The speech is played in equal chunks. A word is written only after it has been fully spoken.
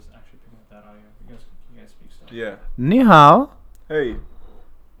that audio. You guys speak stuff. Yeah. Ni hao. Hey.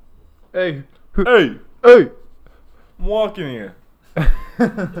 Hey. Hey. Hey. I'm walking here.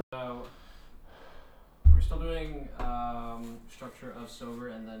 So we're still doing structure of sober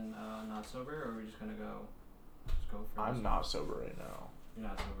and then not sober, or are we just gonna go for I'm not sober right now. You're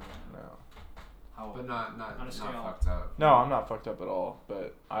not sober right now. No. How? But not on a scale. fucked up. No, I'm not fucked up at all.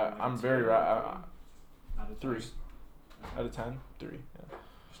 But I'm very Out of 3 10? out of 10. 3. Yeah.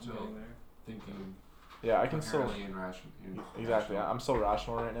 Still Getting there. thinking. Yeah, I can still. Inherently irrational. Exactly. I'm still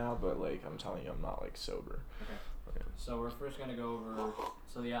rational right now, but like I'm telling you, I'm not like sober. Okay. So we're first gonna go over.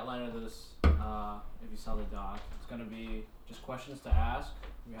 So the outline of this, if you saw the doc, it's gonna be just questions to ask.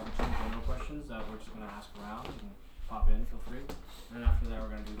 We have two general questions that we're just gonna ask around. You can pop in, feel free. And then after that, we're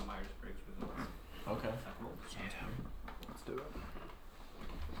gonna do the Myers-Briggs results. Okay. Is that cool? Let's do it.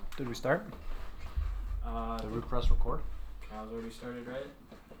 Did we start? Did we Did press record? Cal's already started, right?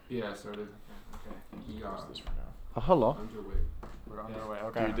 Yeah, I started. Okay. He What's this for now? Oh, hello. underway. We're on our way.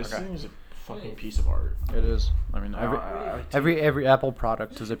 Okay. Dude, this okay. thing is a fucking piece of art. It is. I mean, every Apple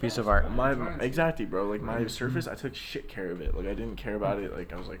product is a piece of art. Exactly, bro. Like my Surface, I took shit care of it. Like I didn't care about it.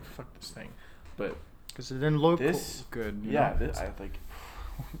 Like I was like, fuck this thing. But Because it didn't look this, good. You yeah, know? this, I like.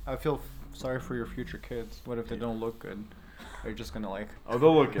 I feel sorry for your future kids. What if they don't look good? Are you just gonna like? Oh,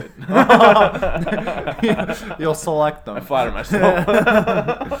 they'll look good. You'll select them. I flatter myself.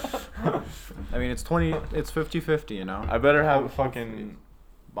 I mean, it's 50-50, you know. I better have a fucking.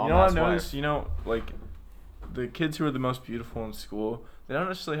 Bomb You know what ass I've noticed? wife. You know, like the kids who are the most beautiful in school, they don't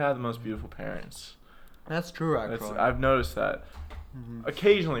necessarily have the most beautiful parents. That's true, actually. I've noticed that. Mhm.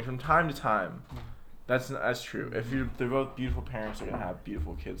 Occasionally, from time to time, that's true. If they're both beautiful parents, they're gonna have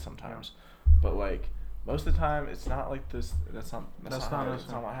beautiful kids sometimes. But like most of the time, it's not like this. That's not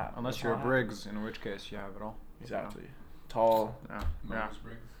what happens. Unless you're a Briggs, in which case you have it all. Exactly. Tall. Yeah.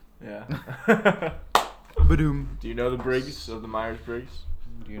 Myers-Briggs. Yeah. Badoom. Do you know the Briggs of the Myers-Briggs?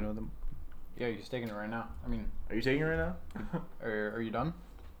 Do you know them? Yeah, he's taking it right now. I mean, Are you taking it right now? are you done?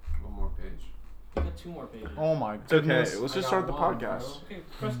 One more page. You got 2 more pages. Oh my It's okay. goodness. Let's I just got start the one, podcast. bro. Okay,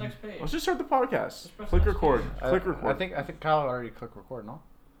 press next page. Let's just start the podcast. Just press Click next record. page. Click record. I think Kyle already clicked record. No?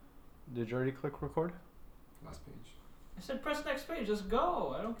 Did you already click record? Last page. I said press next page. Just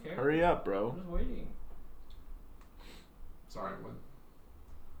go. I don't care. Hurry up, I'm bro. just waiting. Sorry, what?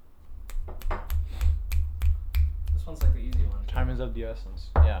 This one's like the easy one. Time is of the essence.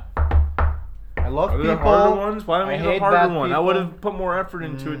 Yeah. I love Are there people. harder ones? Why don't we I do a hate harder bad one? I people. would have put more effort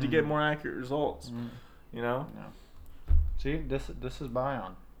into it to get Mm. more accurate results. Mm. You know? No. See, this is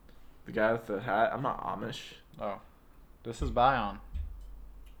Bion. The guy with the hat. I'm not Amish. Oh, this is Bion.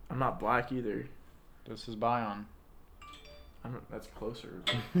 I'm not black either. This is Bion. That's closer.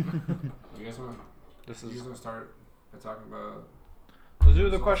 You guys want? This You is. guys want to start by talking about? Let's do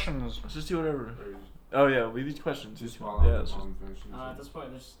the questions. Let's just do whatever. Or you Oh yeah, leave these questions. just Just, while yeah, I'm let's just, finishing this At one? this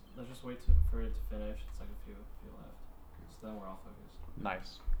point, let's just wait for it to finish. It's like a few left. So then we're all focused.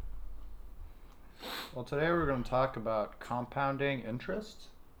 Nice. Well, today we're going to talk about compounding interest.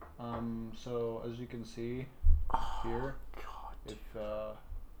 So as you can see here, God, if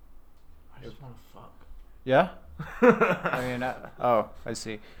I just want to fuck. yeah, I mean, I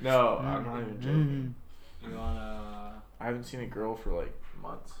see. No, I'm not even joking. You wanna? I haven't seen a girl for like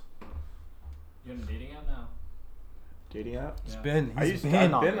months. You on a dating app now? Dating app? He's Yeah. been.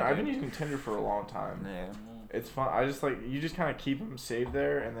 I've been using Tinder for a long time. Yeah. It's fun. I just like you just kind of keep them saved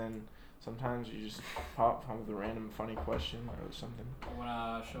there, and then sometimes you just pop with a random funny question or something. You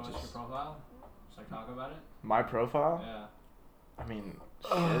wanna show us your profile? Just like talk about it? My profile? Yeah. I mean,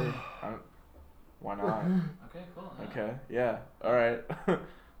 sure. Why not? Okay, cool. Yeah. Okay. Yeah. All right.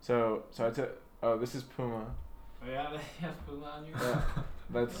 so I took. Oh, this is Puma. Oh, yeah, you have Puma on you? Yeah.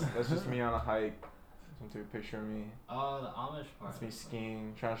 That's just me on a hike. Someone took a picture of me. Oh, the Amish part. That's me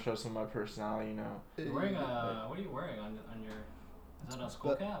skiing, trying to show some of my personality, you know. You're wearing a. What are you wearing on your? Is that a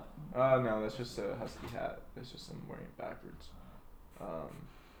skull cap? No, that's just a husky hat. It's just I'm wearing it backwards.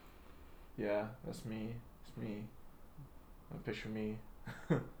 Yeah, that's me. It's me. Another picture of me.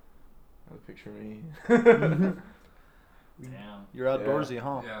 Another picture of me. Damn. You're outdoorsy,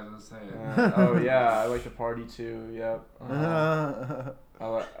 huh? Yeah, I was gonna say. Oh yeah, I like to party too. Yep.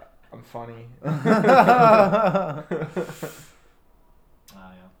 I'm funny. Ah,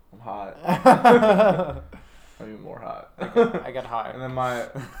 yeah. I'm hot. I'm even more hot. I get high. And then I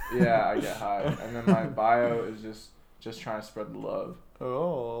get high. And then my bio is just trying to spread the love.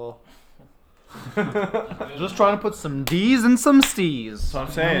 Oh. Just trying to put some D's and some C's. That's what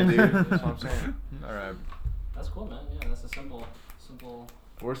I'm saying, dude. That's what I'm saying. All right. That's cool, man. Yeah, that's a simple.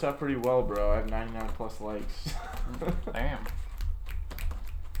 Works out pretty well, bro. I have 99 plus likes. Damn.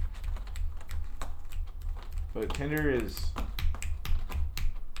 But Tinder is,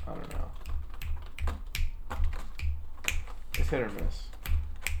 I don't know. It's hit or miss.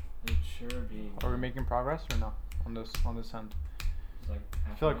 It sure be. Are we making progress or no on this end? It's like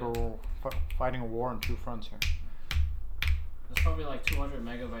I feel like we're fighting a war on two fronts here. There's probably like 200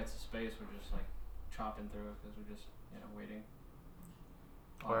 megabytes of space we're just like chopping through because we're just waiting.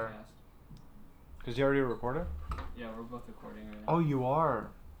 Where? Podcast. Because you already recorded? Yeah, we're both recording right now. Oh, you are.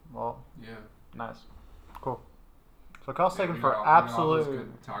 Well, Yeah. nice, cool. So Kyle's taking we for got all those absolute.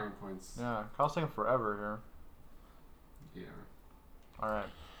 good talking points. Yeah, Kyle's taking forever Yeah. here. All right.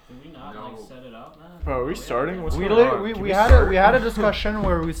 Did we not like set it up, man? Bro, are we starting? What's We going on? literally Can we we had start? we had a discussion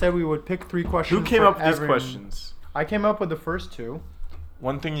where we said we would pick 3 questions. Who came for up with these every- questions? I came up with the first 2.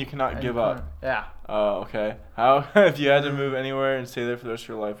 One thing you cannot And give you up. couldn't- Yeah. Oh, okay. How if you had to move anywhere and stay there for the rest of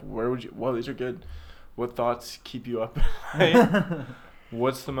your life, where would you? Well, these are good. What thoughts keep you up at night?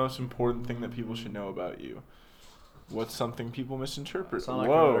 What's the most important thing that people should know about you? What's something people misinterpret? Sound like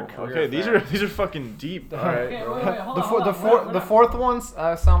Whoa. a career Okay, these fair. are fucking deep. All right, Okay, bro. wait, hold The on, four, hold the on. four, We're the not- fourth ones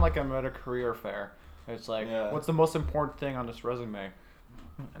sound like I'm at a career fair. It's like, Yeah. what's the most important thing on this resume?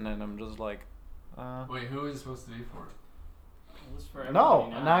 And then I'm just like, Wait, who is it supposed to be for? This is for no.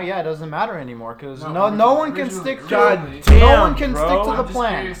 everybody Now, yeah, it doesn't matter anymore because No, no one can originally- stick to God no damn, one can bro. stick to I'm the just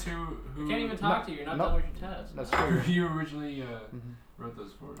plan. curious who We can't even talk to you. You're not no. done with your test. That's who true. you originally Mhm. wrote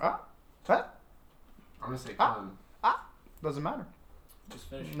those for. What? I'm gonna say Ah. Clem. Doesn't matter. Just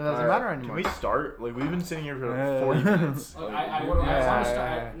finish. It doesn't All right, matter Can anymore. we start? Like we've been sitting here for Yeah. 40 minutes. Look, Like, I what are we yeah, want to doing?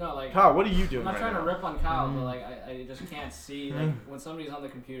 start. No, like. Kyle, what are you doing I'm not right trying now? to rip on Kyle, but Mhm. like I just can't see like when somebody's on the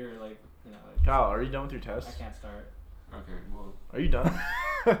computer, like Kyle, are you done with your I test? can't start. Okay, well, Are you done?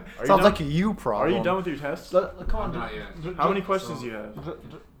 Are you Sounds done? like a you problem. Are you done with your test? Come on, not yet. How many questions So- do you have?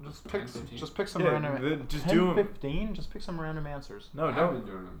 Just pick some Yeah, random. just 10, do 'em. 15. Just pick some random answers. No, I have been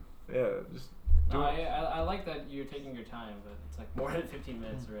doing them. Yeah, just do No, it. I like that you're taking your time, but it's like more than 15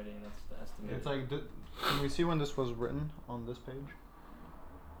 minutes already, and that's the estimate. It's like, can we see when this was written on this page?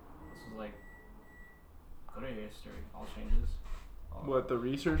 This is like go to your history, all changes. What, the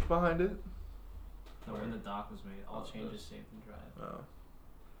research behind it? No, when the doc was made, all Oh, changes this. saved in Drive. Oh.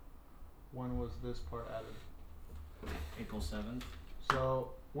 When was this part added? April 7th.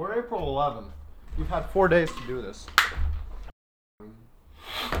 So we're April 11th. You've had 4 days to do this.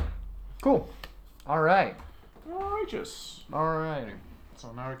 Cool. All right. Righteous. All right.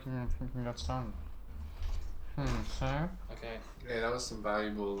 So now we can get started. So Okay. Yeah, that was some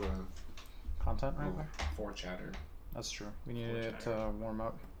valuable content right there. for chatter. That's true. We needed it to warm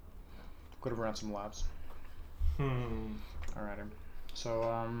up. Could have ran some labs. Alrighty. So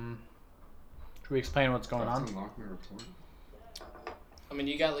should we explain what's going on? Unlock my report. I mean,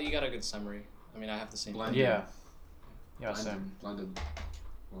 you got a good summary. I mean, I have the same. Blended. Yeah. Yeah, same. Blended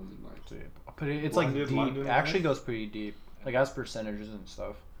light. But it's like Blended deep. London It actually light? goes pretty deep. Like as percentages and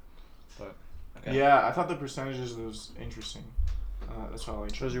stuff. But Okay. Yeah, I thought the percentages was interesting. That's why I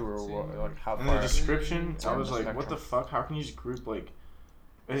like. shows you where like how And far. the description, it's I on was the like, what the spectrum. fuck? How can you just group like?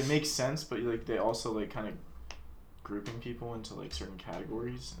 It makes sense, but like they also like kind of grouping people into like certain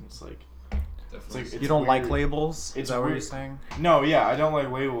categories, and it's like Definitely. it's You don't like weird. labels? It's Is that what you're weird. saying? No, yeah, I don't like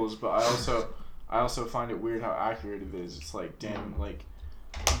labels, but I also find it weird how accurate it is. It's like, damn, like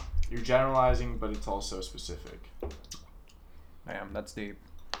you're generalizing, but it's also specific. Damn, that's deep.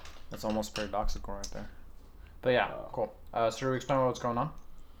 That's almost paradoxical right there. But yeah, Wow. cool. So should we explain what's going on?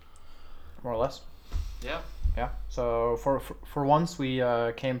 More or less. Yeah. Yeah. So for once we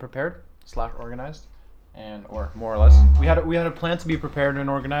came prepared / organized, or more or less we had a plan to be prepared and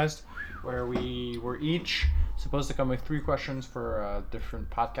organized, where we were each supposed to come with 3 questions for a different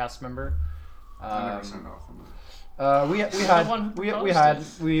podcast member. I never signed off on that. We I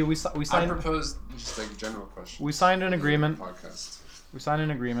signed proposed just like a general question. we signed an agreement. Podcast. We signed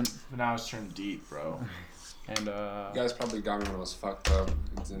an agreement, But now it's turned deep, bro. and You guys probably got me when I was fucked up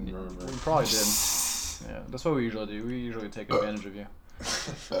and didn't remember. we probably did. Yeah, that's what we usually do. We usually take advantage of you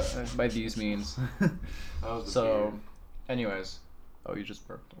by these means. That was the So, beard. anyways, oh, you just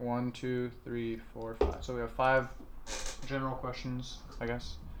burped. 1, 2, 3, 4, 5. So we have 5 general questions, I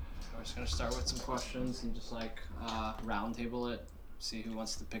guess. We're just gonna start with some questions and just like round table it. See who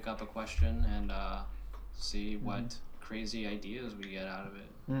wants to pick up a question and see what crazy ideas we get out of it.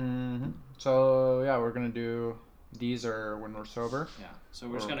 Mm-hmm. So yeah, we're gonna do these are when we're sober. Yeah. So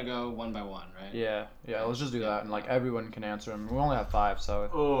we're just gonna go one by one, right? Yeah. Let's just do that, and like everyone can answer them. We only have 5, so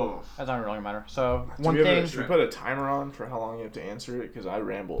Oh. that doesn't really matter. So Do one we have thing. should we put a timer on for how long you have to answer it? Because I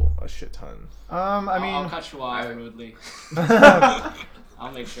ramble a shit ton. I I'll mean, cut you off rudely.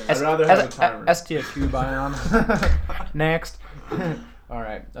 I'll make sure. I'd rather have a timer. STFU buy on. Next. All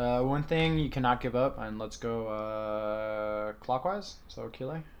right. One thing you cannot give up, and let's go clockwise. So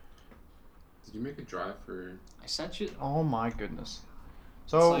Kile. Did you make a drive for? I sent you. Oh my goodness.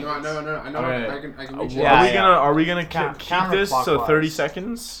 So It's No, I know. Okay. I can reach Yeah, it. Are we gonna Count- keep this so counterclockwise. 30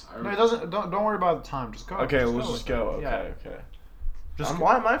 seconds? no, it doesn't. Don't worry about the time. Just go. Okay, let's just with go. it. Okay, Yeah. okay. Just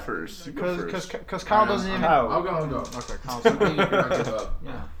Why am I first? You go first. Because Kyle doesn't even. I'll go. Okay, Kyle's Something you cannot give up.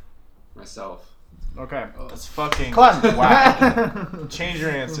 Yeah. Myself. Okay. That's fucking Clem. whack. Change your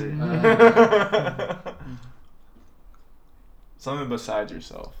answer. Something besides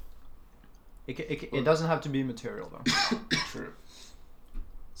yourself. It doesn't have to be material though. True.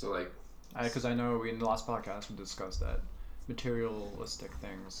 So like, Because I know in the last podcast we discussed that materialistic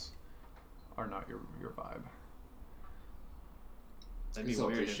things are not your vibe. That'd be still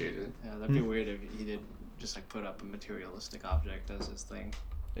weird. appreciate it. Yeah, that'd be weird if he did just like put up a materialistic object as his thing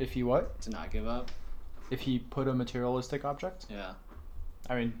If he what? to not give up. If he put a materialistic object? Yeah.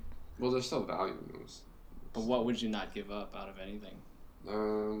 I mean, well, there's still value in those. But what would you not give up out of anything?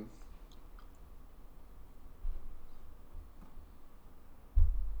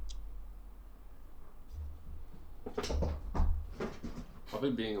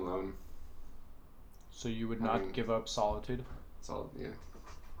 Probably being alone. so you would not give up solitude? It's all, yeah.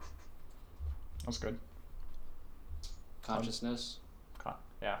 That's good. Consciousness?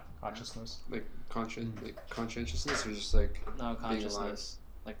 Yeah, consciousness. Like conscientiousness, or just like No, being alive. consciousness.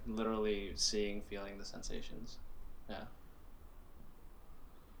 Like literally seeing, feeling the sensations. Yeah.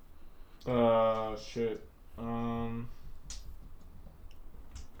 Shit. I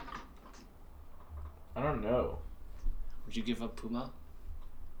don't know. Would you give up Puma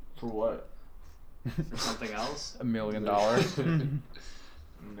For what? for something else? $1 million. No,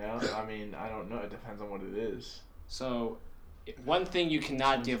 I mean, I don't know. It depends on what it is. So, one thing you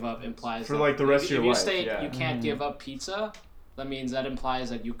cannot give up implies For that like the rest of your if you life, say yeah. you can't give up pizza, that implies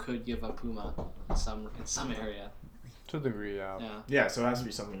that you could give up Puma in some area. To a degree, yeah. Yeah. Yeah, so it has to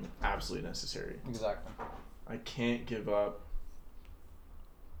be something absolutely necessary. Exactly. I can't give up.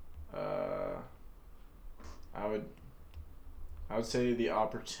 I would say the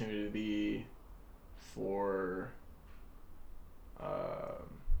opportunity for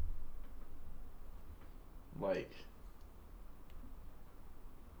like,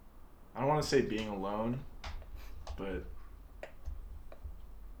 I don't want to say being alone, but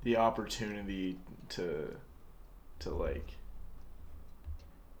the opportunity to like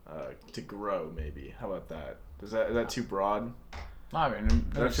to grow, maybe. How about that? Is that too broad? No, I mean,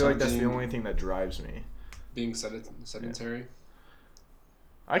 I feel like that's the something- only thing that drives me. being sedentary.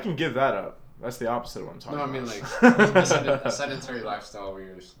 I can give that up. That's the opposite of what I'm talking No, I about. mean like a sedentary lifestyle where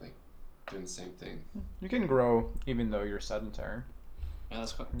you're just like doing the same thing. you can grow even though you're sedentary. Yeah,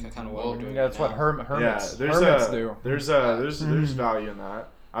 that's kind of what Well, we're doing. Yeah, that's what now. hermits there's do. There's there's value in that.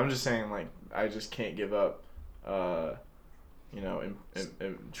 I'm just saying, like, I just can't give up.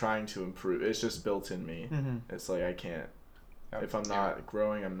 Trying to improve. It's just built in me. Mm-hmm. It's like I can't. If I'm not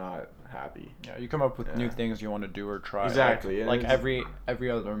growing, I'm not happy. Yeah, you come up with new Yeah. things you want to do or try. Exactly, and Like it's-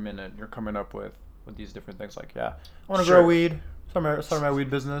 every other minute, you're coming up with these different things. Like, yeah, I want to Sure. grow weed. Start my weed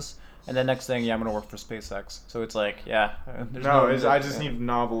business. And then next thing, yeah, I'm gonna work for SpaceX. So it's like, yeah. There's I just need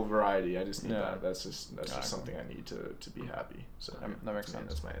novel variety. I just need Yeah. that. That's just Exactly. something I need to be happy. So That makes sense.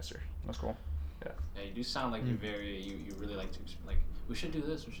 That's my answer. That's cool. Yeah, you do sound like you're very you really like to like we should do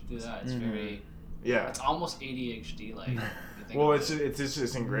this, we should do that. It's very Yeah. it's almost ADHD like. Well, it's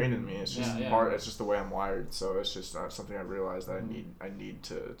just ingrained in me. It's just Yeah. part. It's just the way I'm wired. So it's just something I realized that I need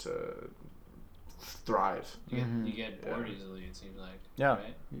to thrive. You get bored easily. It seems like. Yeah.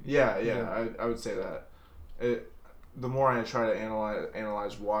 Right? Yeah. I would say that. The more I try to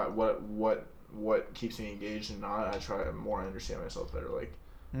analyze what keeps me engaged and not, the more I understand myself better. Like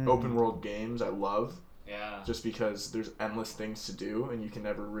open world games, I love. Yeah. Just because there's endless things to do and you can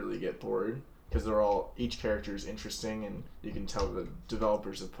never really get bored because each character is interesting and you can tell the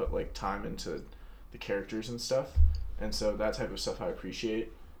developers have put like time into the characters and stuff, and so that type of stuff I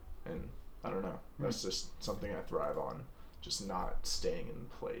appreciate. And I don't know, that's just something I thrive on, just not staying in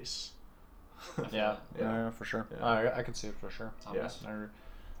place. Yeah. Yeah. For sure. Yeah. I can see it for sure. Thomas?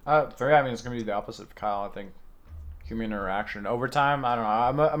 I mean, it's gonna be the opposite for Kyle. I think human interaction over time. I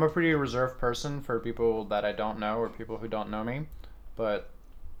don't know. I'm a pretty reserved person for people that I don't know or people who don't know me, but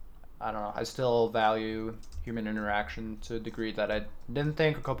I don't know. I still value human interaction to a degree that I didn't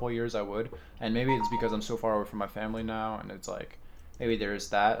think a couple of years I would, and maybe it's because I'm so far away from my family now, and it's like maybe there's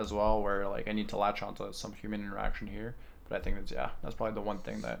that as well where like I need to latch onto some human interaction here. But I think that's probably the one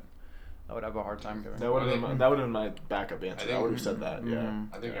thing that I would have a hard time doing. That would have been my backup answer. I would have said that. Yeah.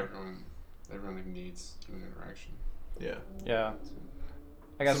 I think everyone like, needs human interaction. Yeah. Yeah.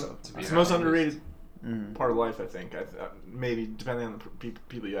 I guess To be It's the most honest. underrated Mm. part of life, I think. Maybe depending on the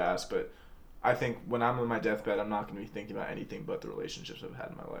people you ask, but I think when I'm on my deathbed, I'm not going to be thinking about anything but the relationships I've had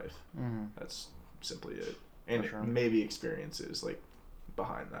in my life. Mm. That's simply it. And For sure. maybe experiences like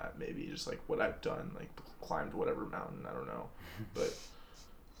behind that. Maybe just like what I've done, like climbed whatever mountain. I don't know, but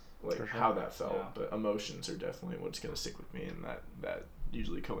like For sure. how that felt. Yeah. But emotions are definitely what's going to stick with me, and that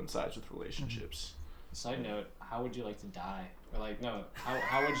usually coincides with relationships. Side note: how would you like to die? Or like, no,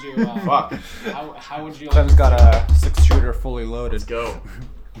 how would you? Fuck. How would you? Clem's got a 6-shooter fully loaded. Let's go.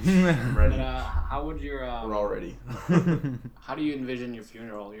 I'm But, ready. how would your? We're all ready. How do you envision your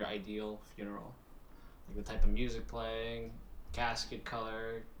funeral? Your ideal funeral? Like the type of music playing, casket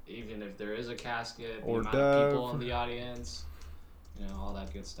color, even if there is a casket, the Or amount of people dev. in the audience, all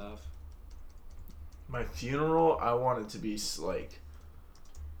that good stuff. My funeral, I want it to be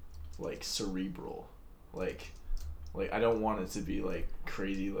like cerebral, like I don't want it to be like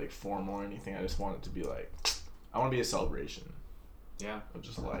crazy, like formal or anything. I just want it to be like, I want to be a celebration Yeah. of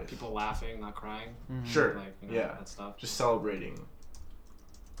just life. People laughing, not crying. Mhm. Sure. Like, Yeah. that stuff. Just celebrating,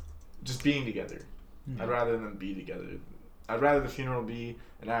 just being together. Mhm. I'd rather than be together. I'd rather the funeral be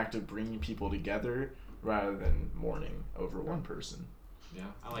an act of bringing people together rather than mourning over one person. Yeah,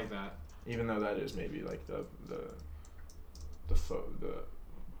 I like that. Even though that is maybe like the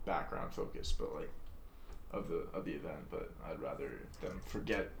background focus, but like of the event. But I'd rather them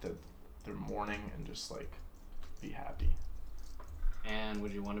forget that they're mourning and just like be happy. And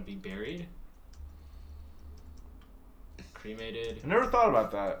would you want to be buried? Cremated? I never thought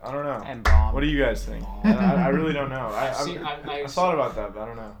about that. I don't know. And bomb. What do you guys think? Bomb. I really don't know. I I thought about that, but I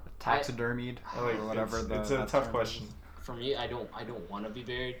don't know. Taxidermied Like, or whatever. it's a that tough term question. is. For me, I don't want to be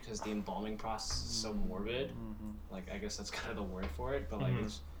buried because the embalming process is so morbid. Mhm. Like, I guess that's kind of the word for it. But like, Mhm.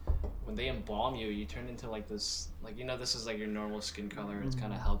 it's when they embalm you, you turn into like this. Like, this is like your normal skin color. It's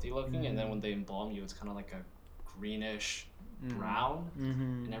kind of healthy looking, and then when they embalm you, it's kind of like a greenish brown,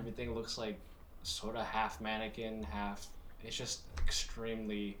 Mhm. and everything looks like sort of half mannequin, half. It's just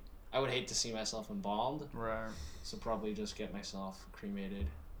extremely. I would hate to see myself embalmed, Right. so probably just get myself cremated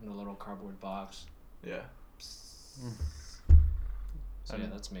in a little cardboard box. Yeah. So yeah,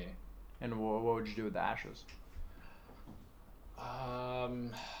 that's me. And what would you do with the ashes?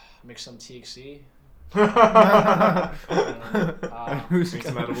 Mix some THC. Who's Drink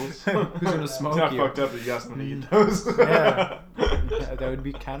some edibles. Who's gonna It's smoke not you? fucked up, but you got something to eat those. Yeah. Yeah, that would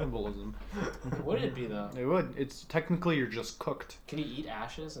be cannibalism. Would it be though? It would. It's technically you're just cooked. Can you eat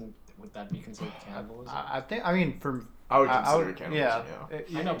ashes, and would that be considered cannibalism? I think. I mean, for I would I consider would- it cannibalism,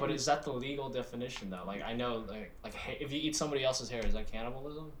 yeah. I know, but is that the legal definition though? Like, I know, like if you eat somebody else's hair, is that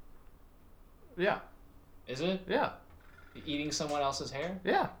cannibalism? yeah, Is it yeah, eating someone else's hair?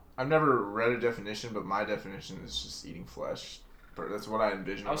 yeah. I've never read a definition, but my definition is just eating flesh. That's what I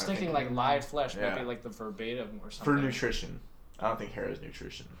envision. I was when thinking think like live flesh, Yeah. maybe like the verbatim or something. for nutrition. I don't think hair is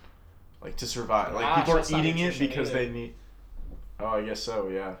nutrition. Like to survive. Like Ash, people that's are not eating it nutrition because either. they need. Oh, I guess so.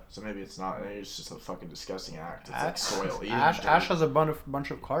 Yeah. So maybe it's not. Maybe it's just a fucking disgusting act. It's like soil. Eating Ash dirt. has a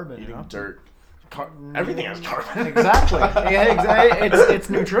bunch of carbon. Eating you know? dirt. Everything has carbon. Exactly. Yeah, exactly. It's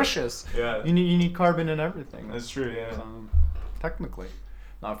nutritious. Yeah. You need carbon in everything. That's true. Yeah. Technically,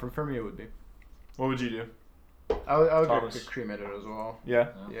 no. For me, it would be. What would you do? I would Thomas. get cremated as well. Yeah.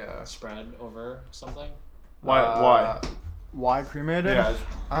 Yeah. Spread over something. Why? Why? Why cremated? Yeah.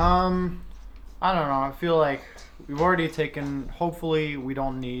 I don't know. I feel like we've already taken. Hopefully, we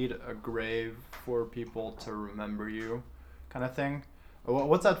don't need a grave for people to remember you, kind of thing.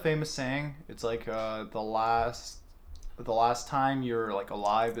 What's that famous saying? It's like the last time you're like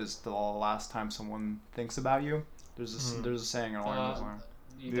alive is the last time someone thinks about you. There's a saying along those lines.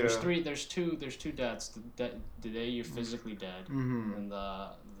 There's Yeah. there's two deaths. The day you're physically dead, Mhm. and the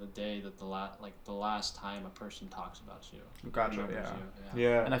day that the last time a person talks about you. Gotcha. remembers Yeah. you,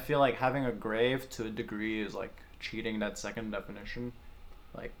 Yeah. And I feel like having a grave to a degree is like cheating that second definition.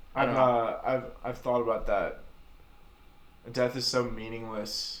 Like I don't know. I've thought about that. Death is so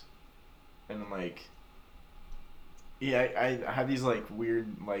meaningless, and like, yeah, I have these like weird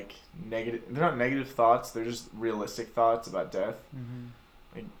like negative. They're not negative thoughts. They're just realistic thoughts about death. Mm-hmm.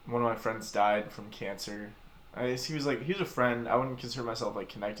 Like one of my friends died from cancer. He was a friend. I wouldn't consider myself like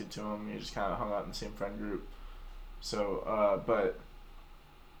connected to him. He just kind of hung out in the same friend group. So, but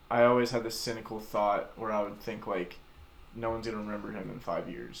I always had this cynical thought where I would think like, no one's gonna remember him in 5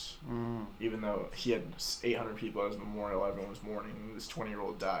 years, even though he had 800 people at his memorial. Everyone was mourning. And this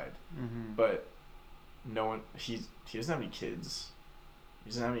 20-year-old died, Mm-hmm. but no one. He doesn't have any kids. He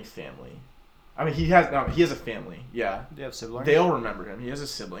doesn't have any family. I mean, he has a family. Yeah. Do you have siblings? They'll remember him. He has a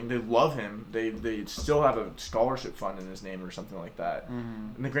sibling. They love him. They still have a scholarship fund in his name or something like that.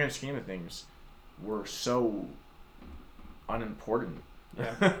 Mm-hmm. In the grand scheme of things, we're so unimportant.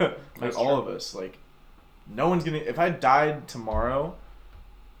 Yeah. Like That's all true. of us. Like, no one's gonna. If I died tomorrow,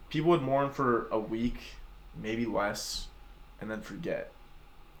 people would mourn for a week, maybe less, and then forget.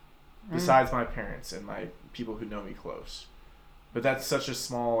 Besides my parents and my people who know me close. But that's such a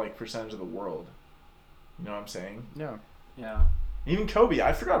small like percentage of the world. You know what I'm saying? Yeah. Yeah. Even Kobe,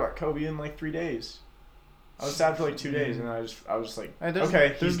 I forgot about Kobe in like 3 days. I was sad for like 2 days, and I was just like,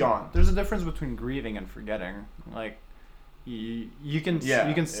 okay, he's gone. There's a difference between grieving and forgetting. Like, you can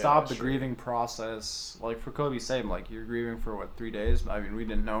stop the true. grieving process. Like for Kobe's sake, like you're grieving for what 3 days. I mean, we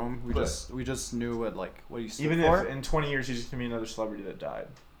didn't know him. We just knew what he stood Even for. if in 20 years he's just gonna be another celebrity that died.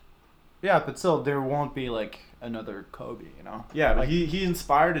 Yeah, but still, there won't be like another Kobe. You know. Yeah, but like, he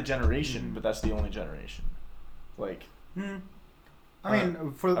inspired a generation, but that's the only generation. Like. I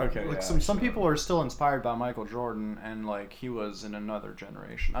mean, for okay, like yeah, some people are still inspired by Michael Jordan, and like he was in another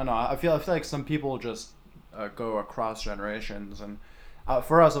generation. I don't know. I feel like some people just go across generations, and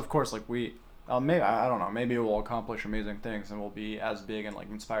for us, of course, like we maybe I don't know, maybe we'll accomplish amazing things and we'll be as big and like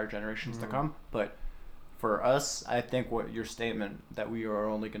inspire generations to come. But for us, I think what your statement that we are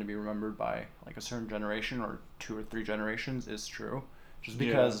only going to be remembered by like a certain generation or 2 or 3 generations is true. Just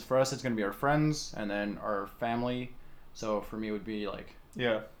because for us, it's going to be our friends and then our family. So for me, it would be like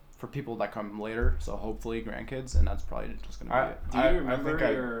for people that come later. So hopefully grandkids, and that's probably just going to be it. Do you remember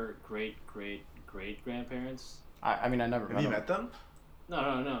your great grandparents? I mean, I never Have you met them?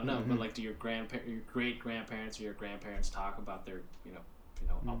 No. But like, do your great grandparents or your grandparents talk about their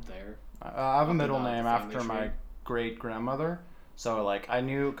up there? I have a middle the name family after my tree? great grandmother. So like I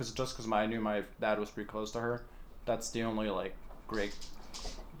knew I knew my dad was pretty close to her. That's the only like great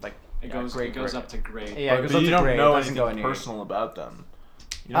like It goes up to great. Yeah, it goes but up you to don't great. know It doesn't go anything any. personal about them.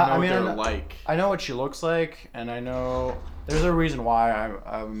 You don't know what they're like. I know what she looks like, and I know there's a reason why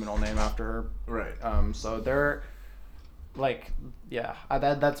I have a middle name after her. Right. So they're like,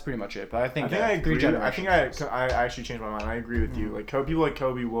 that's pretty much it. But I think I agree. 3 generations. I think I actually changed my mind. I agree with you. Like people like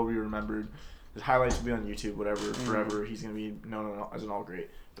Kobe will be remembered. His highlights will be on YouTube, whatever, forever. He's gonna be known as an all great.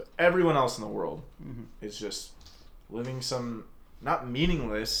 But everyone else in the world is just living some not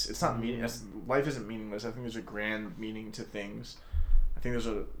meaningless. It's not meaningless. Life isn't meaningless. I think there's a grand meaning to things. I think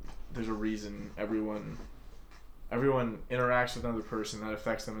there's a reason everyone interacts with another person that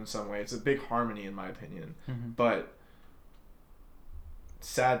affects them in some way. It's a big harmony in my opinion. But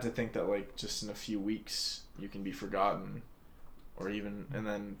sad to think that like just in a few weeks you can be forgotten, or even and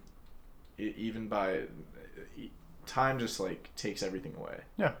then even by time just like takes everything away.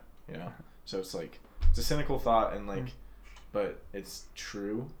 Yeah. You know. So it's like it's a cynical thought and like, but it's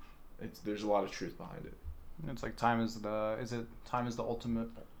true. There's a lot of truth behind it. It's like time is the ultimate,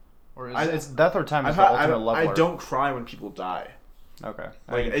 or it's death or time is the ultimate leveler. I don't cry when people die. Okay.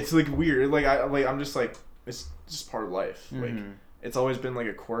 Like it's like weird. Like I'm just like it's just part of life. Like it's always been like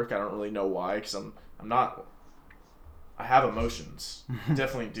a quirk. I don't really know why, because I'm not. I have emotions.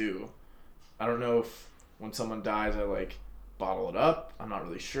 Definitely do. I don't know if when someone dies I like bottle it up. I'm not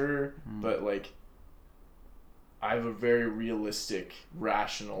really sure, but like I have a very realistic,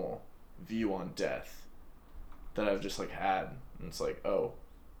 rational view on death that I've just like had, and it's like, oh,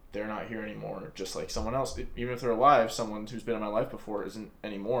 they're not here anymore. Just like someone else, even if they're alive, someone who's been in my life before isn't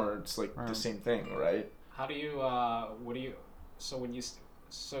anymore. It's like the same thing, right? How do you? What do you? So when you,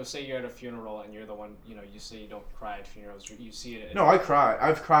 say you're at a funeral and you're the one, you say you don't cry at funerals. You see it. No, I cry.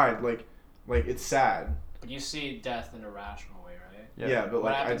 I've cried. Like it's sad. But you see death in a rational way, right? Yeah, but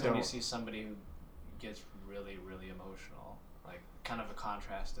what like happens I don't. when you see somebody who gets really, really emotional? Like kind of a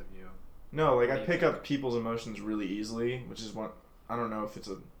contrast of you. No, like I pick up people's emotions really easily, which is what I don't know if it's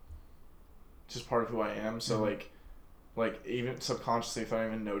just part of who I am. So like even subconsciously, if I don't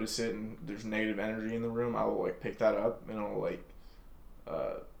even notice it and there's negative energy in the room, I will like pick that up and it'll like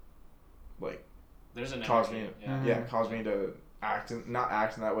there's an cause energy, me cause me to not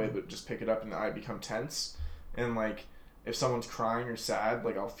act in that way, but just pick it up and I become tense. And like if someone's crying or sad,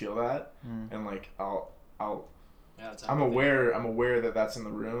 like I'll feel that and like I'll I'm aware that that's in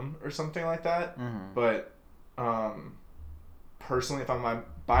the room or something like that. But personally, if I'm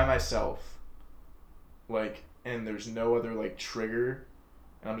by myself, like, and there's no other like trigger,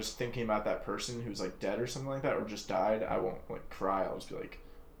 and I'm just thinking about that person who's like dead or something like that, or just died, I won't like cry. I'll just be like,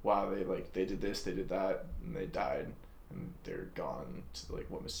 wow, they did this, they did that, and they died, and they're gone to like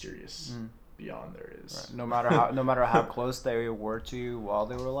what mysterious beyond there is. Right. No matter how close they were to you while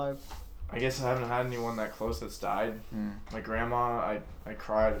they were alive. I guess I haven't had anyone that close that's died. My grandma, I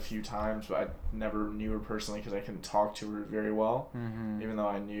cried a few times, but I never knew her personally because I couldn't talk to her very well. Even though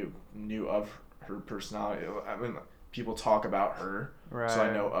I knew of her personality. I mean, people talk about her, so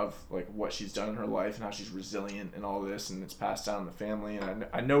I know of like what she's done in her life and how she's resilient and all this, and it's passed down in the family. And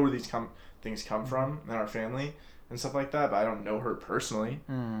I know where these things come from in our family and stuff like that, but I don't know her personally.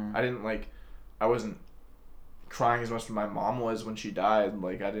 I wasn't crying as much as my mom was when she died.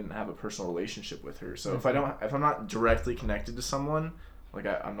 Like, I didn't have a personal relationship with her, so if I'm not directly connected to someone, like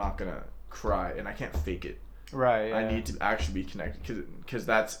I'm not gonna cry, and I can't fake it. I need to actually be connected because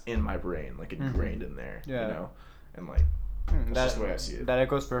that's in my brain, like ingrained in there. You know, and like that's just the way I see it. That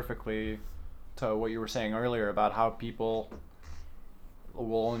echoes perfectly to what you were saying earlier about how people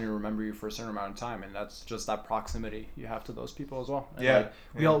will only remember you for a certain amount of time, and that's just that proximity you have to those people as well. And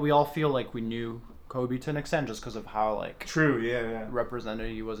we all feel like we knew Kobe to an extent just because of how like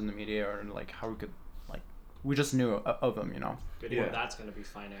represented he was in the media, or like how we could we just knew of him, you know. But even that's going to be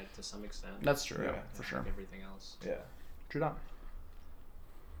finite to some extent. That's true, for sure. Like everything else. Yeah. True that.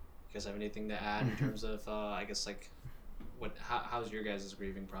 You guys have anything to add in terms of, I guess, like, how's your guys'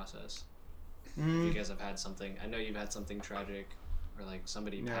 grieving process? If you guys have had something, I know you've had something tragic, or like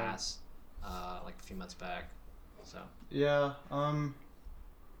somebody pass, like a few months back. So. Yeah. I don't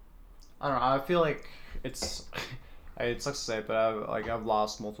know. I feel like it sucks to say, but I've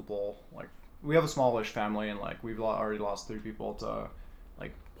lost multiple, like, we have a smallish family, and like we've already lost 3 people to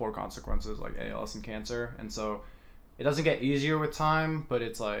like poor consequences like ALS and cancer, and so it doesn't get easier with time, but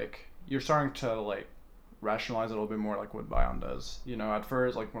it's like you're starting to like rationalize it a little bit more, like what Bion does. You know, at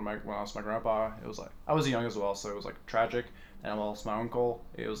first, like when I lost my grandpa, it was like I was young as well, so it was like tragic. And I lost my uncle.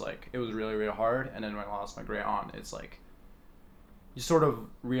 It was really, really hard. And then when I lost my great aunt, it's like you sort of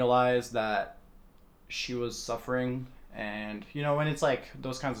realize that she was suffering, and you know, when it's like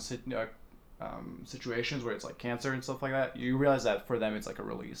those kinds of situations where it's like cancer and stuff like that, you realize that for them it's like a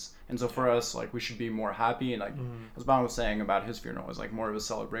release. And so for us, like, we should be more happy, and like as Bon was saying about his funeral, was like more of a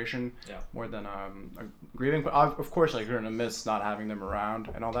celebration more than a grieving. But of course, like, you're gonna miss not having them around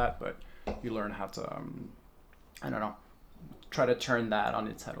and all that, but you learn how to I don't know, try to turn that on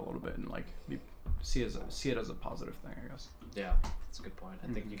its head a little bit and like see it as a positive thing, I guess. Yeah, that's a good point.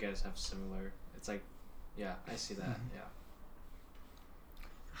 I think you guys have similar. It's like, yeah, I see that. Yeah,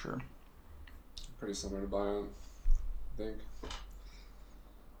 for sure. Pretty similar to Bion, I think.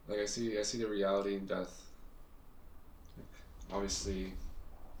 Like, I see the reality in death. Like, obviously,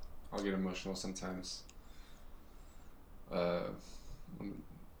 I'll get emotional sometimes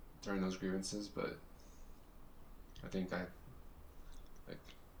during those grievances, but I think I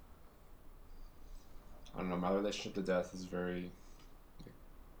don't know, my relationship to death is very like,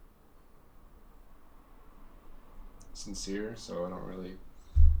 sincere, so I don't really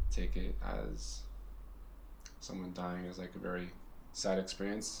take it as someone dying as like a very sad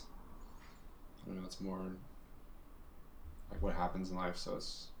experience. I don't know, it's more like what happens in life, so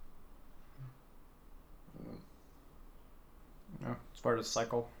it's, I don't know. Yeah, it's part of the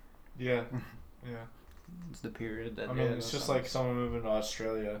cycle. Yeah. It's the period that. I mean, it's just like someone moving to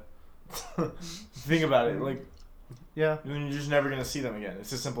Australia. Think about it, like, yeah, I mean, you're just never gonna see them again.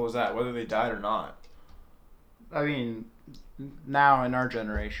 It's as simple as that, whether they died or not. I mean, now in our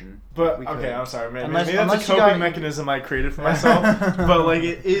generation. But okay, I'm sorry, man. Unless, maybe that's a coping mechanism I created for myself. But like,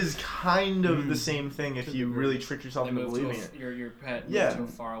 it is kind of the same thing if you really trick yourself into believing it. Your pet moved to a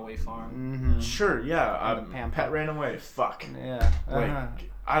faraway farm. Mm-hmm. Sure, yeah. Pet ran away. Fuck. Yeah. Like,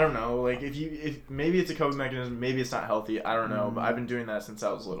 I don't know. Like, if maybe it's a coping mechanism, maybe it's not healthy. I don't know. But I've been doing that since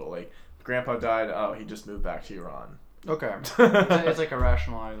I was little. Like, Grandpa died. Oh, he just moved back to Iran. Okay. It's like a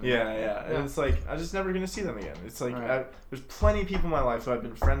rationalizing. Yeah. And it's like, I'm just never going to see them again. It's like, there's plenty of people in my life who I've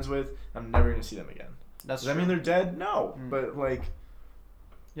been friends with. I'm never going to see them again. Does that mean they're dead? No. But, like,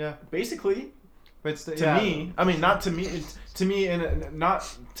 yeah, basically. But it's to me, I mean, not to me. It's, to me,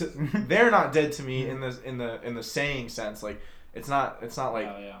 they're not dead to me in the saying sense. Like, it's not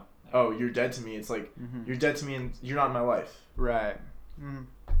like, oh, you're dead to me. It's like, you're dead to me and you're not in my life. Right.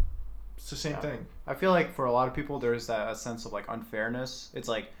 It's the same thing. I feel like for a lot of people, there's that sense of like unfairness. It's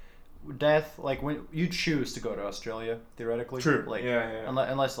like death. Like when you choose to go to Australia, theoretically. True. Like, yeah.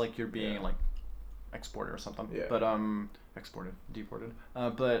 Unless like you're being like exported or something. Yeah. But deported.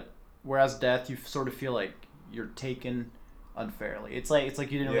 But whereas death, you sort of feel like you're taken unfairly. It's like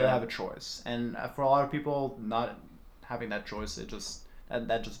you didn't really have a choice. And for a lot of people, not having that choice, it just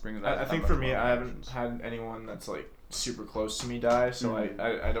that just brings that. I think for me, I haven't had anyone that's like super close to me die, so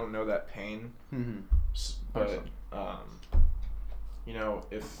I don't know that pain. But you know,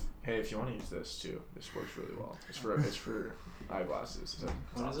 if Hey, if you want to use this too, this works really well. It's for eyeglasses.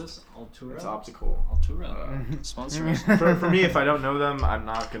 What is this? Altura? It's optical. Altura. Sponsor us. For me, if I don't know them, I'm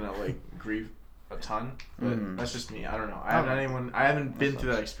not gonna like grieve a ton. But that's just me. I don't know. I haven't been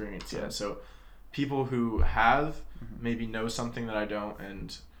through that experience yet. So people who have maybe know something that I don't,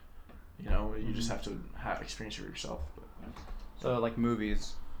 and you just have to experience it yourself. So like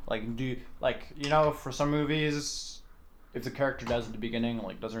movies, like do you, for some movies, if the character dies at the beginning,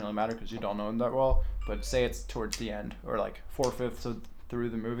 like doesn't really matter because you don't know him that well. But say it's towards the end or like 4/5 through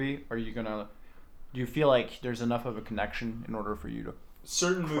the movie, do you feel like there's enough of a connection in order for you to?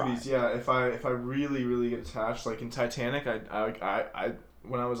 Certain movies, yeah. If I really really get attached, like in Titanic, I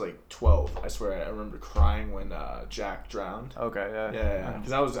when I was like 12, I swear I remember crying when Jack drowned. Okay, yeah. Yeah.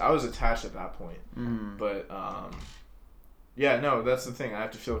 Because I was attached at that point. But yeah, no, that's the thing. I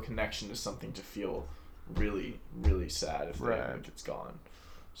have to feel a connection to something to feel really really sad if it's gone.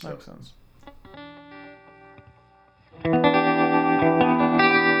 So. Makes sense. All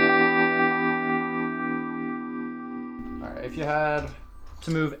right, if you had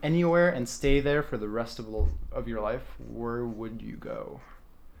to move anywhere and stay there for the rest of your life, where would you go?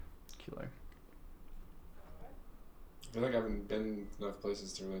 Keeler. I feel like I haven't been enough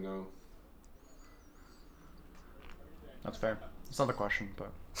places to really know. That's fair. It's not a question,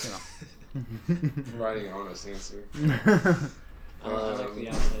 but Providing an honest answer. I like the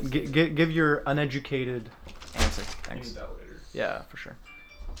answer. Give your uneducated answer. I Thanks. need that later. Yeah, for sure.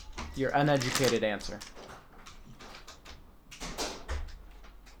 Your uneducated answer.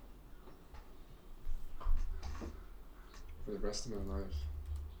 For the rest of my life.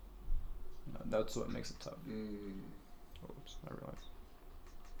 That's what makes it tough. Oops, I realized.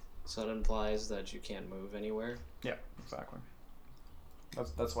 So it implies that you can't move anywhere. Yeah, exactly.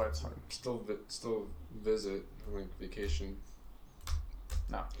 That's why it's hard. Still visit, like vacation.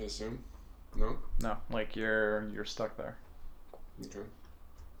 No. I assume? No? No, like you're stuck there. Okay.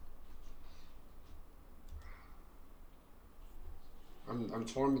 I'm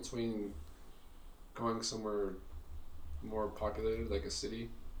torn between going somewhere more populated, like a city,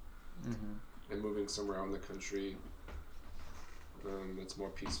 and moving somewhere out in the country that's more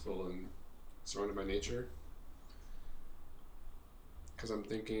peaceful and surrounded by nature. Because I'm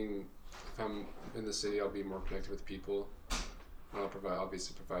thinking if I'm in the city, I'll be more connected with people. That'll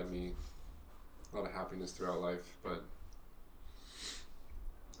obviously provide me a lot of happiness throughout life, but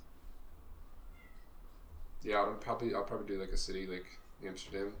yeah, I'll probably do like a city like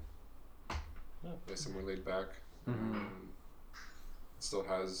Amsterdam, like somewhere laid back. Still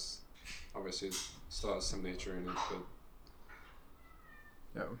has some nature in it, but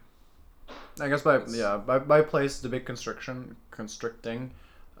yeah. I guess by place the big constricting,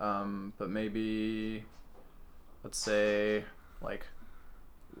 but maybe let's say like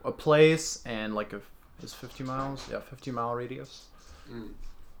a place and like is 50 miles, 50-mile radius.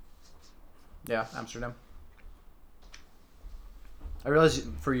 Yeah, Amsterdam. I realize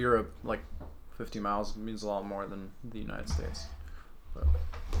for Europe like 50 miles means a lot more than the United States, but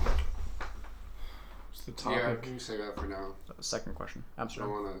what's the topic? yeah, you say that for now. Second question, I Amsterdam.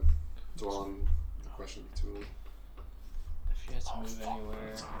 don't want to dwell on the question too long. If you had to move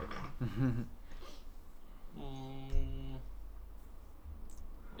anywhere.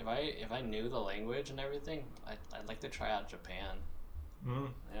 If I knew the language and everything, I'd like to try out Japan.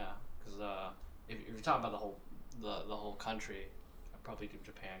 Yeah, because if you're talking about the whole country, I'd probably do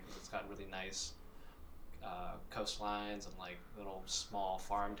Japan because it's got really nice coastlines and like little small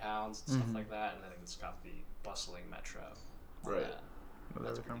farm towns and stuff like that, and then it's got the bustling metro. Right.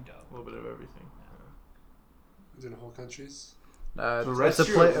 That's pretty dope. A little bit of everything. Is it whole countries? For the rest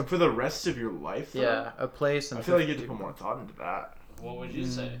of your life. Though? Yeah, a place. And I feel like you have to put more thought into that. What would you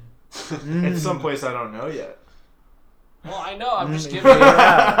say? It's someplace I don't know yet. Well, I know. I'm just giving.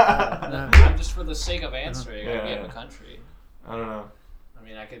 I'm just for the sake of answering. I gave a country. I don't know. I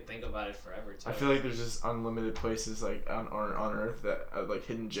mean, I could think about it forever too. I feel like there's just unlimited places like on Earth that are like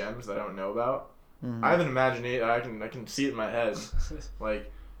hidden gems that I don't know about. I have an imagination. I can see it in my head,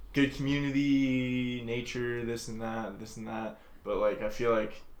 like good community, nature, this and that. But like I feel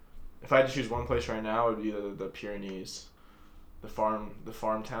like if I had to choose one place right now, it would be the Pyrenees, the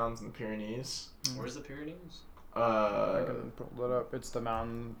farm towns in the Pyrenees. Where's the Pyrenees? I can pull that up. It's the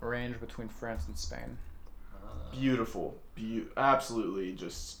mountain range between France and Spain. Beautiful, absolutely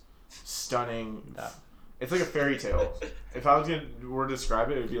just stunning. It's like a fairy tale. If I were to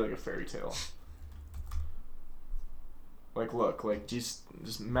describe it, it would be like a fairy tale. Like look, like just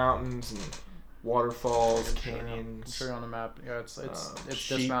mountains and waterfalls, canyons. I'm sure you're on the map. Yeah, it's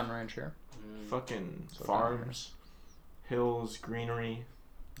sheep, this mountain range here. Fucking farms, hills, greenery.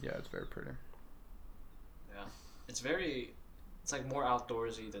 Yeah, it's very pretty. Yeah, it's like more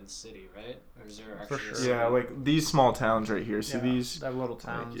outdoorsy than city, right? Or is there For actually? sure. A city? Yeah, like these small towns right here. See Yeah, these? they have little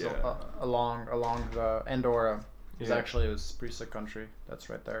towns yeah. along the Andorra. Is Yeah. actually a pretty sick country. That's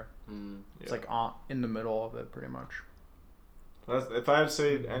right there. It's like in the middle of it, pretty much. If I had to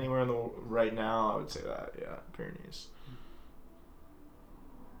say anywhere in the right now, I would say that. Yeah, Pyrenees.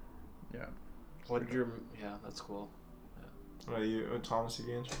 Yeah. Yeah, that's cool. What about you, Thomas?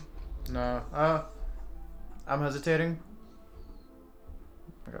 You answer? No. I'm hesitating.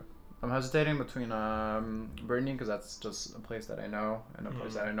 Okay. I'm hesitating between Brittany, because that's just a place that I know and a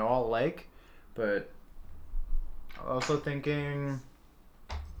place that I know I'll like, but also thinking.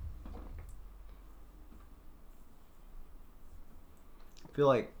 I feel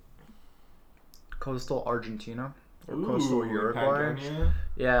like coastal Argentina or coastal Uruguay. Patagonia?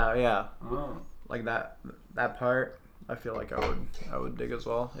 Yeah. Oh. Like that part. I feel like I would dig as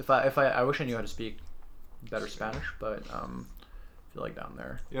well. I wish I knew how to speak better Spanish, but I feel like down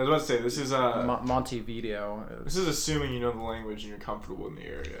there. Yeah, I was about to say this is Montevideo. This is assuming you know the language and you're comfortable in the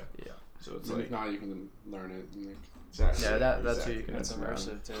area. Yeah. So it's And like if not, you can learn it. And like, exactly. Yeah, that's exactly. who you can. It's It's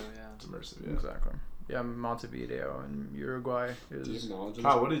immersive too. Yeah. It's immersive. Yeah. Exactly. Yeah, Montevideo in Uruguay do you have is knowledge of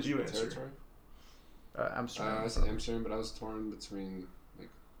Kyle, this what did you answer? territory? Amsterdam. I said Amsterdam, but I was torn between like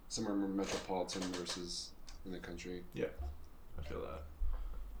somewhere more metropolitan versus in the country. I feel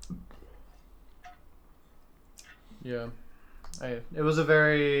that. Yeah. It was a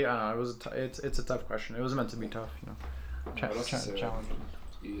very I don't know, it's a tough question. It was meant to be tough, you know. I'd also say, Challenging.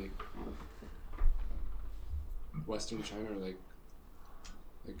 like, Western China, or like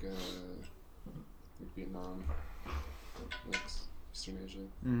Vietnam, like Eastern Asia.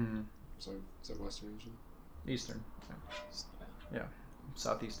 Mm. Sorry, is that Western Asia? Eastern. Yeah.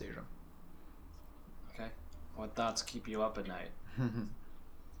 Southeast Asia. Okay. What thoughts keep you up at night?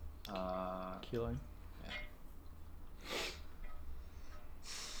 Keeling.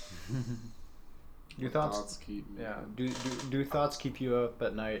 Do thoughts keep me yeah. up. Do thoughts keep you up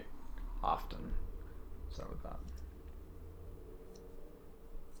at night often? Start with that.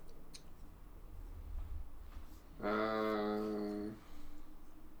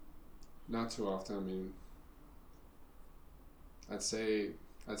 Not too often. I mean, I'd say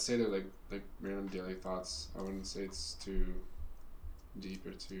they're like random daily thoughts. I wouldn't say it's too deep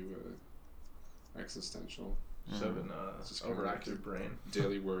or too existential. Just have an It's just kinda like overactive brain.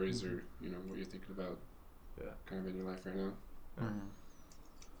 Daily worries, or what you're thinking about. Yeah. Kind of in your life right now.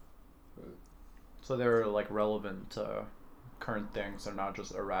 But So they're like relevant current things. They're not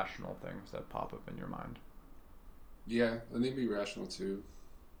just irrational things that pop up in your mind. yeah, and they'd be rational too.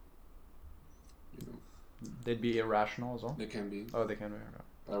 They'd be irrational as well. They can be. Oh, they can be. Okay.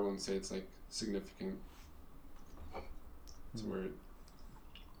 But I wouldn't say it's like significant to where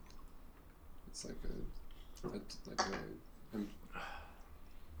it's like a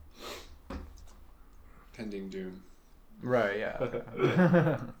pending doom. Right. Yeah.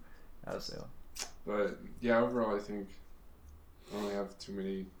 Okay. I see. But yeah, overall, I think I don't really have too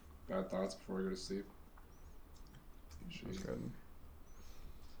many bad thoughts before I go to sleep. Usually. That's good.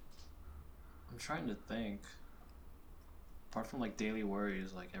 I'm trying to think. Apart from like daily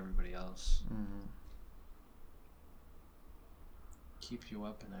worries, like everybody else, keep you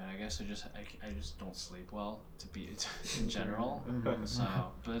up at night. I guess I just don't sleep well in general. So,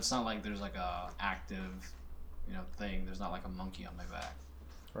 but it's not like there's like a active, thing. There's not like a monkey on my back.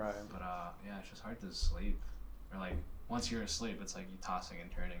 Right. But yeah, it's just hard to sleep. Or like once you're asleep, it's like you tossing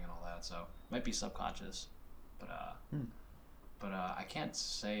and turning and all that. So it might be subconscious, but I can't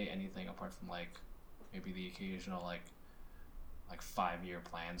say anything apart from like maybe the occasional like 5-year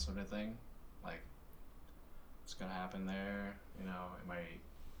plan sort of thing. Like what's gonna happen there? Am I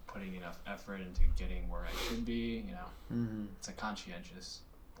putting enough effort into getting where I should be? It's a conscientious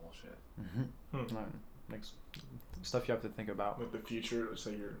bullshit. Like stuff you have to think about. With the future, it's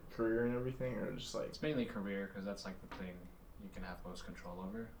like your career and everything, or just like It's mainly career because that's like the thing you can have most control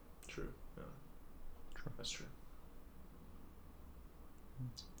over. true. Yeah. True. That's true.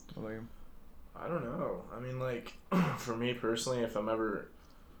 What about you? I don't know. I mean, like, for me personally, if I ever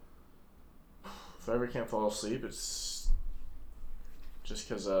can't fall asleep, it's just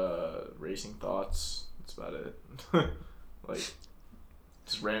because racing thoughts. That's about it. Like,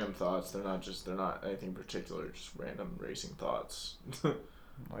 just random thoughts. They're not anything particular. Just random racing thoughts.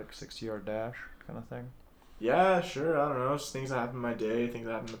 Like 60-yard dash kind of thing. Yeah, sure. I don't know. Just things that happen in my day, things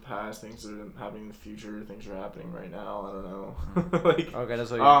that happen in the past, things that are happening in the future, things that are happening right now. I don't know. Like, Okay,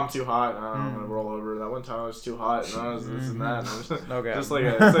 that's what I'm too hot. I'm gonna roll over. That one time I was too hot. And this and that. Okay. Just like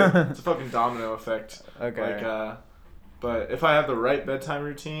it's a fucking domino effect. Okay. Like But if I have the right bedtime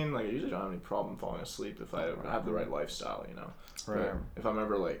routine, like I usually don't have any problem falling asleep if I have the right lifestyle, you know. Right. But if I'm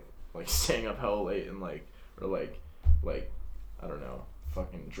ever like staying up hell late and or I don't know,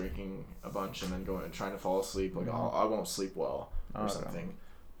 fucking drinking a bunch and then going and trying to fall asleep, like I won't sleep well or something.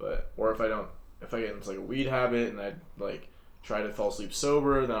 But or if I get into like a weed habit and I like try to fall asleep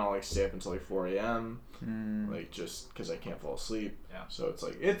sober, then I'll like stay up until like 4 a.m. Like just because I can't fall asleep. Yeah. So it's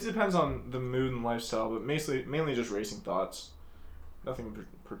like it depends on the mood and lifestyle, but mainly just racing thoughts. Nothing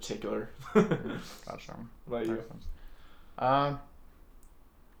particular. Gotcha. What about you? I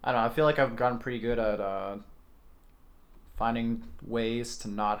don't know. I feel like I've gotten pretty good at finding ways to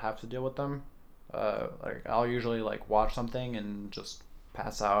not have to deal with them. Like I'll usually like watch something and just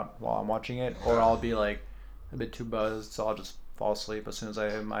pass out while I'm watching it, or I'll be like a bit too buzzed, so I'll just fall asleep as soon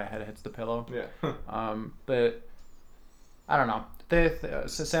as my head hits the pillow. Yeah. But I don't know.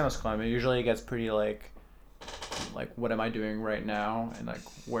 Same as Clem. It usually gets pretty like what am I doing right now, and like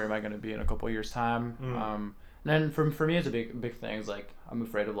where am I going to be in a couple of years time. And then for me, it's a big thing. Is like I'm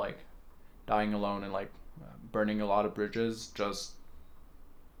afraid of like dying alone and like burning a lot of bridges. Just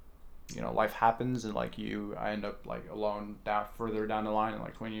life happens, and like I end up like alone further down the line in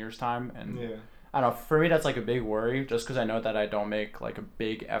like 20 years time, and I don't know. For me, that's like a big worry, just because I know that I don't make like a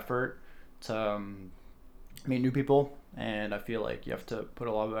big effort to meet new people, and I feel like you have to put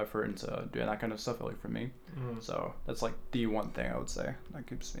a lot of effort into doing that kind of stuff. Like for me, so that's like the one thing I would say that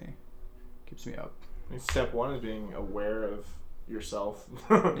keeps me up. I mean, step one is being aware of yourself.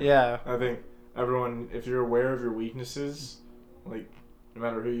 Yeah. I think everyone, if you're aware of your weaknesses, like no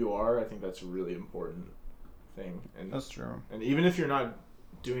matter who you are, I think that's a really important thing. And that's true. And even if you're not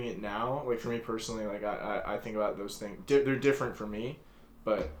doing it now, like for me personally, like I think about those things. They're different for me,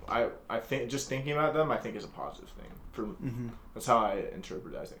 but I think just thinking about them, I think is a positive thing. That's how I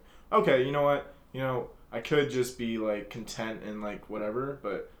interpret it. I think, okay, you know what, I could just be like content and like whatever,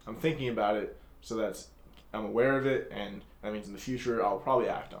 but I'm thinking about it, so that's I'm aware of it, and that means in the future I'll probably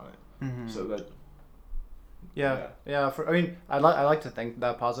act on it. So that. Yeah. I mean, I like to think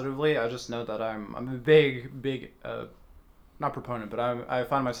that positively. I just know that I'm a big not proponent, but I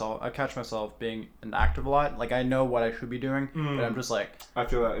catch myself being inactive a lot. Like I know what I should be doing, but I'm just like I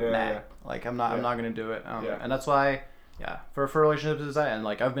feel that nah. Like I'm not gonna do it. And that's why for relationships is that, and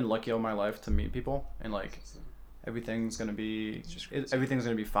like I've been lucky all my life to meet people, and like everything's gonna be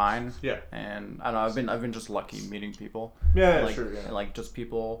fine. Yeah. And I don't know, I've been just lucky meeting people. Yeah, like, sure. Yeah. And like just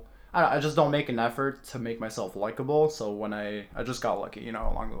people. I just don't make an effort to make myself likable. So when I just got lucky,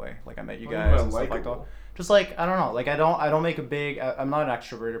 along the way. Like I met you guys and stuff like that. Just like I don't know, like I don't make a big. I'm not an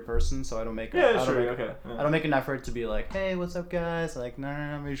extroverted person, so I don't make. I don't make an effort to be like, hey, what's up, guys? Like,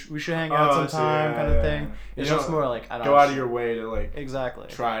 no, we should hang out sometime, kind of thing. It's just more like I don't go out of your way to like exactly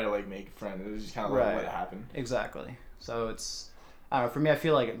try to like make friends. It's just kind of like let it happen. Exactly. So it's I don't know. For me, I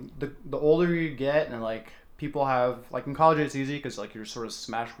feel like the older you get, and like people have like in college it's easy because like you're sort of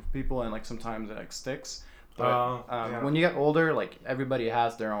smashed with people, and like sometimes it like sticks. But when you get older, like everybody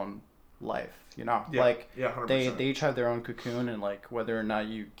has their own life. Like 100%. they each have their own cocoon, and like whether or not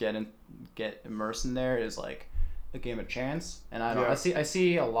you get immersed in there is like a game of chance. And I don't know, I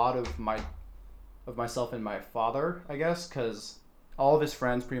see a lot of myself in my father, I guess, because all of his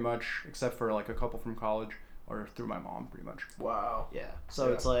friends pretty much, except for like a couple from college, are through my mom pretty much. Wow. Yeah.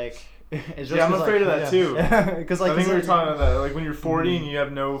 So it's like it's just I'm afraid of that too. Because like I think we were talking about that. Like when you're 40 and you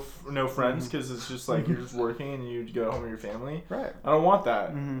have no friends because it's just like you're just working and you go home with your family. Right. I don't want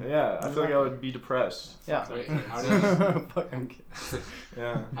that. Yeah. I feel like I would be depressed. Yeah. Wait, how do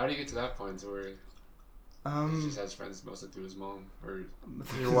you get to that point to where he just has friends mostly through his mom or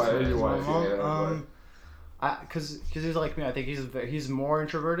your wife? Because he's like me. I think he's more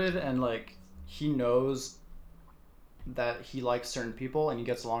introverted, and like he knows that he likes certain people and he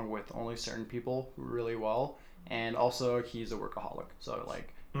gets along with only certain people really well, and also he's a workaholic, so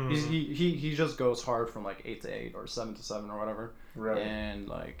like he just goes hard from like 8 to 8 or 7 to 7 or whatever, right? And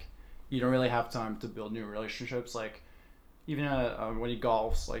like you don't really have time to build new relationships. Like even when he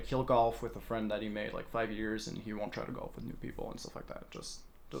golfs, like he'll golf with a friend that he made like 5 years, and he won't try to golf with new people and stuff like that. Just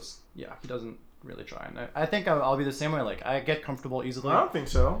he doesn't really try. And I think I'll be the same way. Like I get comfortable easily. I don't think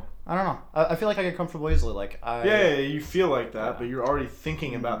so. I don't know. I feel like I get comfortable easily. Like you feel like that, but you're already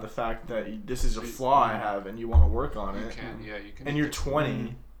thinking about the fact that this is a flaw I have, and you want to work on it. You can. And you're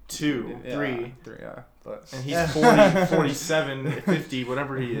 20, 2, 3, but and he's 40, 47, 50,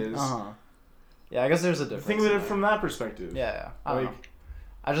 whatever he is. Yeah, I guess there's a difference. Think of it from that perspective. Yeah. I don't know.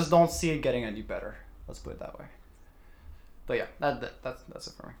 I just don't see it getting any better. Let's put it that way. But yeah, that's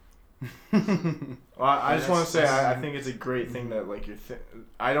it for me. Well, I just want to say I think it's a great thing that like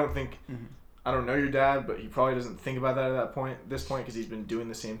I don't think I don't know your dad, but he probably doesn't think about that at this point, because he's been doing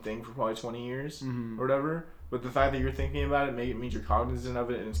the same thing for probably 20 years Mm-hmm. or whatever. But the fact that you're thinking about it means you're cognizant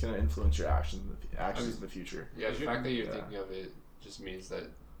of it, and it's going to influence your actions in the future. Yeah, the fact that you're thinking of it just means that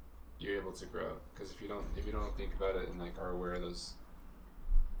you're able to grow. Because if you don't think about it and like are aware of those.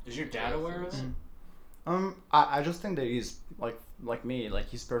 Is your dad aware of it? I just think that he's like me, like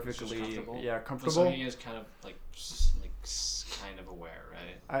he's perfectly comfortable. So he is kind of kind of aware,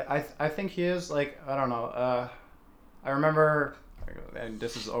 right? I think he is, like, I don't know. I remember, and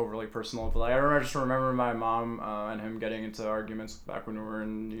this is overly personal, but like, I just remember my mom and him getting into arguments back when we were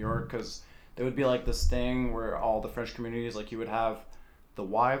in New York, because there would be like this thing where all the French communities, like, you would have the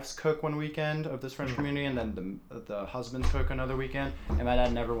wives cook one weekend of this French community, and then the husbands cook another weekend. And my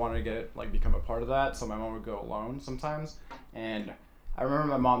dad never wanted to become a part of that, so my mom would go alone sometimes. And I remember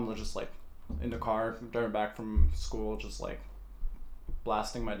my mom was just like in the car driving back from school, just like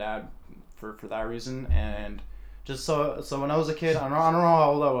blasting my dad for that reason. And just so when I was a kid, I don't know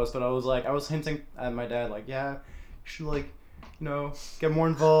how old I was, but I was hinting at my dad, like, yeah, you should, like, you know, get more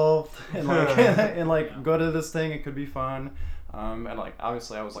involved and like and like go to this thing. It could be fun. And like,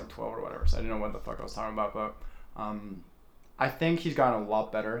 obviously I was like 12 or whatever, so I didn't know what the fuck I was talking about, but I think he's gotten a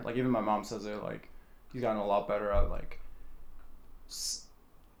lot better. Like, even my mom says it, like, he's gotten a lot better at like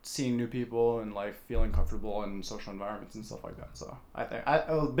seeing new people and like feeling comfortable in social environments and stuff like that. So I think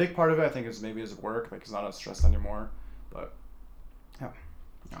a big part of it, I think, is maybe his work. Like, he's not as stressed anymore, but yeah,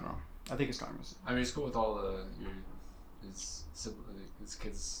 I don't know. I think he's gotten. I mean, he's cool with all his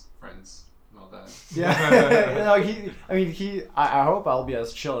kids' friends. All that. Yeah, I hope I'll be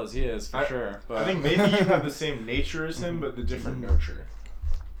as chill as he is, for sure. But I think maybe you have the same nature as him, but the different nurture.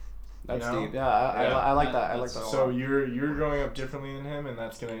 That's you know? deep. Yeah, I like that. I like that a lot. So you're growing up differently than him, and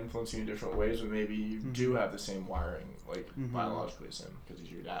that's going to influence you in different ways. But maybe you do have the same wiring, like biologically as him, because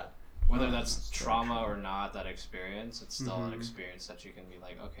he's your dad. Whether that's trauma or not, that experience, it's still an experience that you can be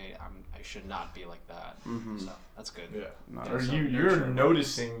like, okay, I should not be like that. So that's good. Yeah. Or you're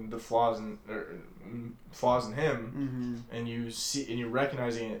noticing the flaws in him, and you're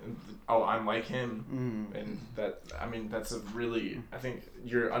recognizing it. Oh, I'm like him, and that's a really, I think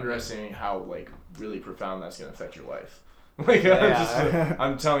you're underestimating how like really profound that's gonna affect your life. Like,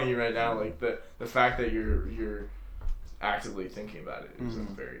 I'm telling you right now, like the fact that you're actively thinking about it is a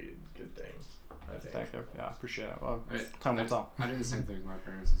very good thing, I think. Thank you. Yeah, appreciate it. Well, time will tell. I did the same thing with my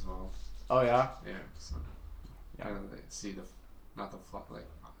parents as well. Oh yeah. Yeah. So kind of like see not the flaw, like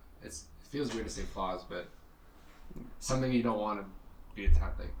it feels weird to say flaws, but something you don't want to be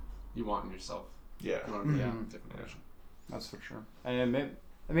attacked, like you want in yourself. Yeah. You want to be a different version. That's for sure. And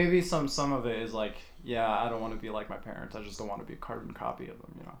maybe some of it is like, yeah, I don't want to be like my parents. I just don't want to be a carbon copy of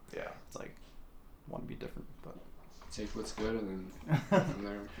them. You know. Yeah. It's like, I want to be different, but. Take what's good and then from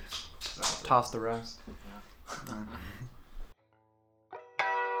there toss the rest.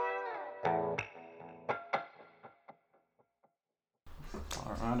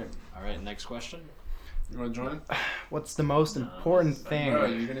 Alright, next question. You want to join? What's the most important thing? Bro,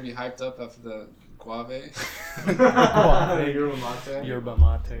 you're gonna be hyped up after the guave. Yerba mate. Yerba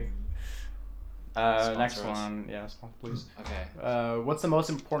mate. Next Sponsor us. one, yeah, please. Okay. What's the most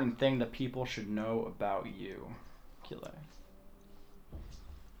important thing that people should know about you? Kile.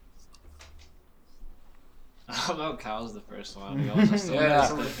 How about Kyle's the first one? He always has to,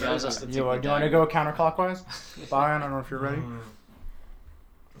 he always has to You want to go counterclockwise? Brian, I don't know if you're ready.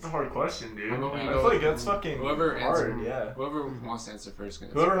 That's a hard question, dude. How about we I go- feel like that's fucking Whoever hard. answer, Yeah. Whoever wants to answer first.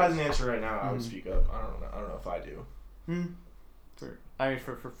 Whoever has an answer right now, I would speak up. I don't know if I do. I mean,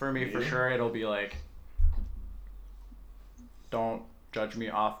 for me, for sure, it'll be like, don't judge me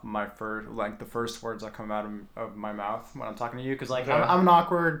off the first words that come out of my mouth when I'm talking to you, because like I'm an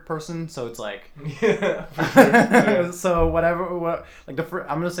awkward person, so it's like Yeah. For sure. Yeah. so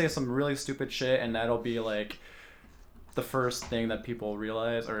I'm gonna say some really stupid shit, and that'll be like the first thing that people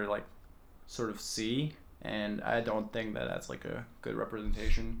realize or like sort of see, and I don't think that that's like a good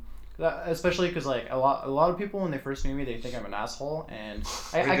representation. Especially because like a lot of people when they first meet me, they think I'm an asshole, and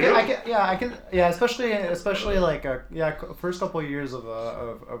I can especially like first couple of years of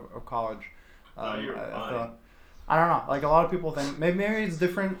college. I don't know, like a lot of people think maybe it's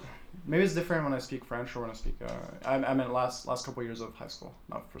different. Maybe it's different when I speak French or when I speak. I meant last couple of years of high school,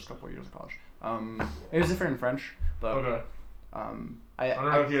 not first couple of years of college. It was different in French, but Okay. I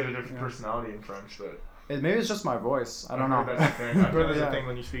don't know if you have a different personality in French, but maybe it's just my voice. I don't know. That's the thing. I've heard there's a thing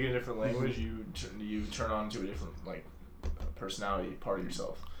when you speak a different language, you turn on to a different like personality part of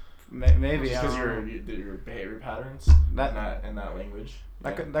yourself. Maybe Just I because don't know. your behavior patterns That- in that language.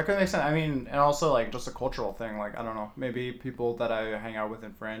 That could make sense. I mean, and also like just a cultural thing. Like I don't know, maybe people that I hang out with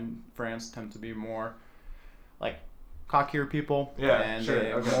in France tend to be more like cockier people. Yeah, and sure,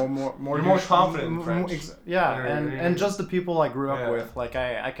 they okay. more You're more confident in French. Yeah, You're- and just the people I grew up Yeah. with. Like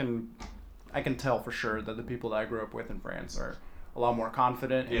I can tell for sure that the people that I grew up with in France are a lot more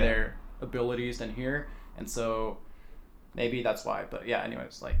confident in Yeah. their abilities than here, and so maybe that's why. But yeah,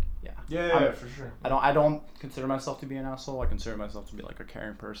 anyways, like yeah. Yeah, for sure. I don't consider myself to be an asshole. I consider myself to be like a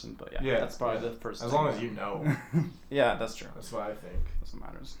caring person. But yeah, Yeah, that's probably the first. As thing. long as you know. Yeah, that's true. That's what I think. That's what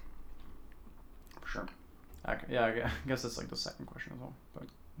matters. For sure. I guess that's like the second question as well. But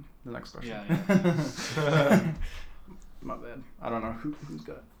the next question. Yeah. My bad. I don't know who's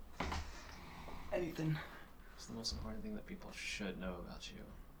got anything. What's the most important thing that people should know about you?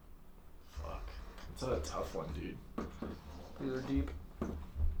 Fuck. It's a tough one, dude. These are deep.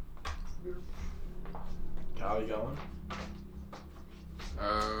 Kyle, you going?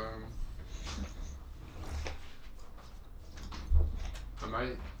 I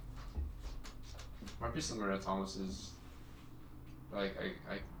might be similar to Thomas's. Like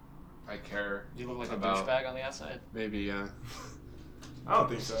I care. You look like about, a douchebag on the outside. Maybe yeah. I don't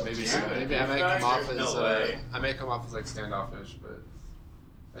think so. Maybe Yeah. maybe I might come off as No way. I may come off as like standoffish, but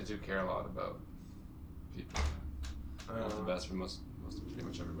I do care a lot about people. I want the best for most pretty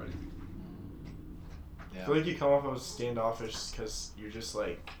much everybody. I feel like you come off as standoffish because you're just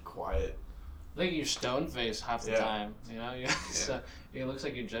like quiet. I think you're stone faced half the Yeah. time. You know, so it looks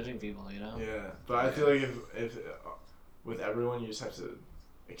like you're judging people. You know. Yeah, but I feel like if with everyone, you just have to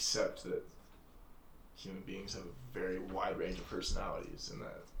accept that human beings have a very wide range of personalities, and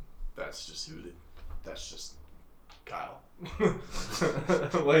that's just that's just Kyle.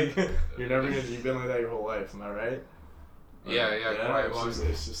 Like you've been like that your whole life, am I right? Yeah, quite.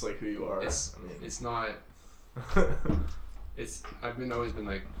 It's just like who you are. It's not. I've always been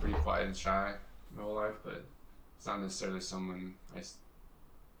like pretty quiet and shy my whole life, but it's not necessarily someone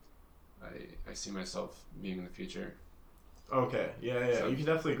I see myself being in the future. Okay, yeah. So- You can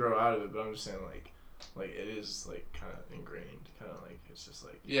definitely grow out of it, but I'm just saying like it is like kind of ingrained, kind of like it's just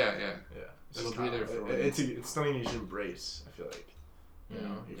like Yeah. It's It'll just be there for when- it's something you should embrace. I feel like you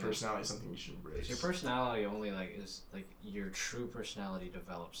know your Yeah. personality is something you should embrace. Your personality only is your true personality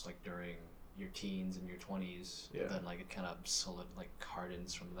develops like during your teens and your 20s. Yeah. Then like it kind of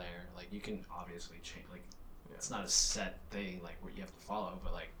hardens from there. Like you can obviously change. Like Yeah. it's not a set thing like what you have to follow,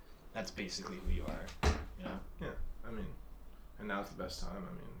 but like that's basically who you are. You know. Yeah, I mean, and now's the best time.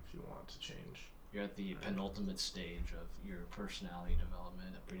 I mean, if you want to change. You're at the penultimate stage of your personality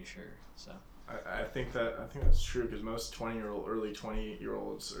development. I'm pretty sure. So. I think that's true because most early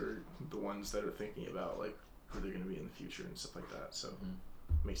 20-year-olds are the ones that are thinking about like who they're going to be in the future and stuff like that. So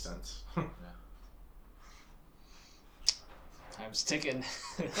makes sense. Time's ticking.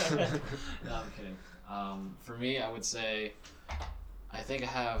 No, I'm kidding. For me, I would say, I think I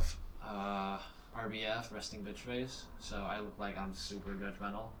have RBF, resting bitch face. So I look like I'm super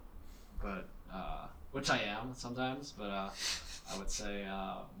judgmental, but which I am sometimes. But I would say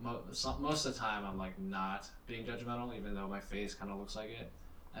most of the time I'm like not being judgmental, even though my face kind of looks like it.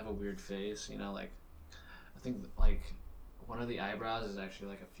 I have a weird face, you know. Like I think like one of the eyebrows is actually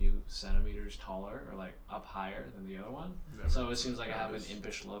like a few centimeters taller or like up higher than the other one. So it seems like I have an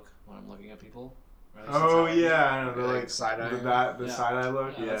impish look when I'm looking at people. Or at least Oh that's how yeah, I know. Like side-eye? The Yeah. side eye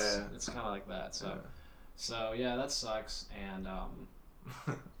look. Yeah. It's kind of like that. So yeah, that sucks. And I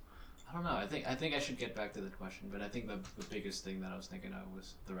don't know. I think I should get back to the question, but I think the biggest thing that I was thinking of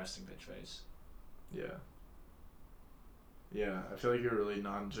was the resting bitch face. Yeah. Yeah, I feel like you're a really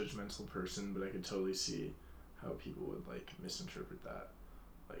non-judgmental person, but I could totally see how people would like misinterpret that.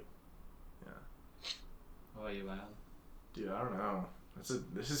 Like, yeah. What about you, Ryan? Dude, I don't know.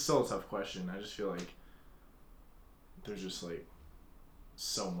 This is still a tough question. I just feel like there's just like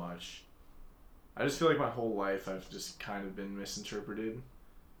so much. I just feel like my whole life I've just kind of been misinterpreted,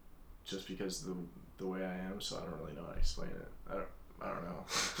 just because the way I am. So I don't really know how to explain it. I don't know.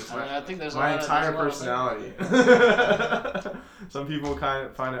 Just I think there's my a lot entire of personality. Some people kind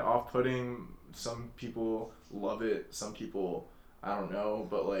of find it off-putting. Some people love it. Some people, I don't know.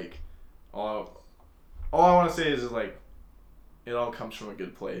 But like, all I want to say is like, it all comes from a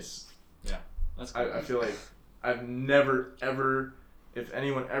good place. Yeah, that's cool. I feel like I've never ever, if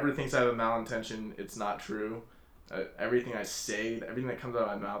anyone ever thinks I have a malintention, it's not true. Everything I say, everything that comes out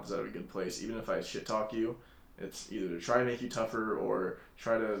of my mouth is out of a good place. Even if I shit talk you, it's either to try to make you tougher or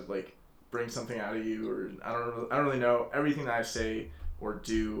try to like bring something out of you, or I don't really know. Everything that I say or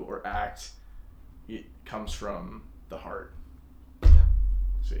do or act, it comes from the heart. Yeah.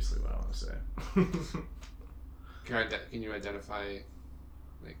 It's basically what I want to say. Can you identify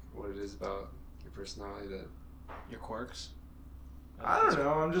like what it is about your personality that Your quirks. I don't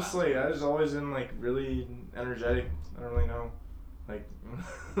know. I'm just like I just always been like really energetic. I don't really know. Like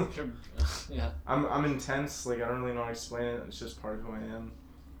Yeah. I'm intense. Like I don't really know how to explain it. It's just part of who I am.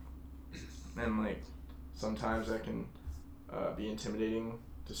 And like sometimes I can be intimidating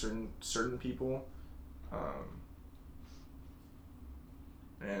to certain people.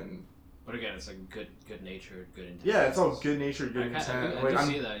 And But again, it's like good natured, good intent. yeah, it's all good natured, good I intent. do Like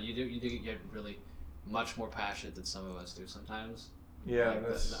see that. You do get really much more passionate than some of us do sometimes. yeah, Like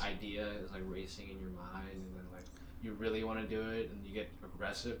that's the idea is like racing in your mind, and then like you really want to do it, and you get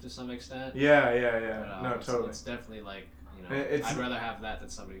aggressive to some extent. yeah. But, No, totally. It's definitely like It's- I'd rather have that than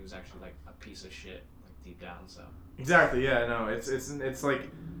somebody who's actually like a piece of shit, like deep down. So Exactly. Yeah. No. It's like,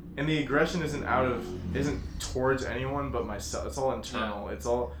 and the aggression isn't towards anyone but myself. It's all internal. Yeah. It's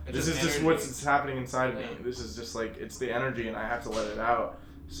all. It's This is just energy. what's happening inside of me. Yeah. This is just like it's the energy, and I have to let it out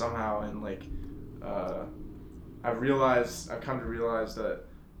somehow. And like, I've come to realize that,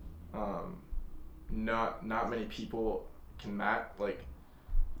 not many people can match. Like,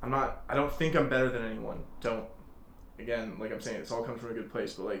 I don't think I'm better than anyone. Again, like I'm saying, it's all comes from a good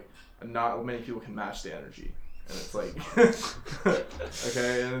place, but like, not many people can match the energy. And it's like,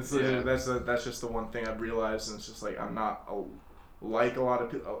 okay, and it's that's just the one thing I've realized, and it's just like I'm not like a lot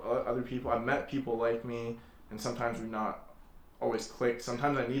of other people. I've met people like me, and sometimes we not always click.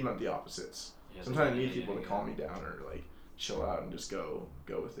 Sometimes I need the opposites. yeah, Sometimes I need people to calm me down or like chill out and just go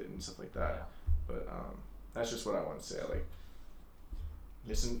with it and stuff like that. But that's just what I want to say. Like,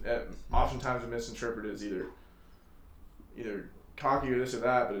 oftentimes misinterpreted as either cocky or this or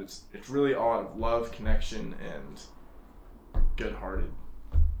that, but it's really all out of love, connection, and good-hearted,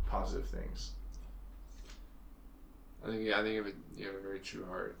 positive things. I think you have a very true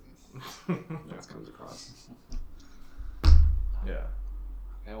heart. That comes across. Yeah.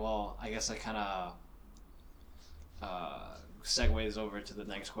 Okay, well, I guess that kind of segues over to the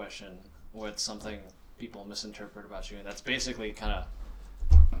next question. What's something people misinterpret about you? And that's basically kind of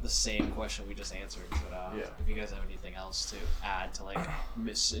the same question we just answered. But Yeah. if you guys have anything else to add to like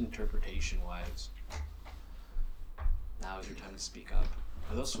misinterpretation-wise, now is your time to speak up.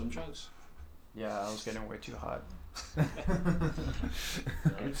 Are those swim trunks? Yeah, I was getting way too hot. I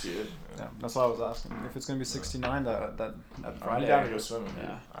can see it. Yeah, that's why I was asking. If it's gonna be 69 that I'm Friday. down to go swimming. Yeah.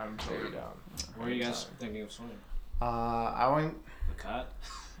 Yeah. I'm totally down. Where are you guys thinking of swimming? I went. The cut?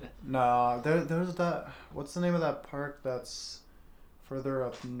 No, there's that. What's the name of that park that's further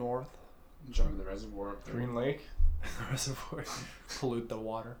up north? Jump in the reservoir. Green Lake. The reservoir. Pollute the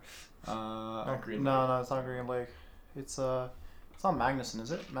water. Not Green Lake. No, it's not Green Lake. It's not Magnuson,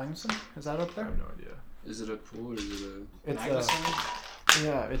 is it? Magnuson? Is that up I there? have no idea. Is it a pool or is it a? It's Magnuson?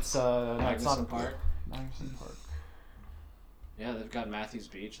 yeah, it's it's not Magnuson Park? Magnuson Park. Yeah, they've got Matthews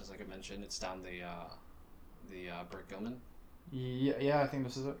Beach, as like I mentioned. It's down the Brick Gilman. Yeah, I think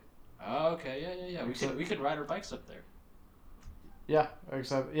this is it. Oh, okay, yeah. We could ride our bikes up there. Yeah,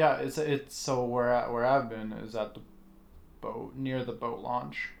 except it's so where I've been is at the boat near the boat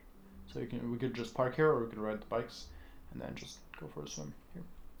launch, so we could just park here or we could ride the bikes, and then just go for a swim here.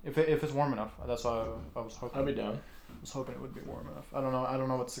 If it's warm enough, that's why I was hoping. I'll be down. I was hoping it would be warm enough. I don't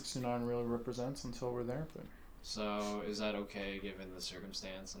know what 69 really represents until we're there, but. So is that okay given the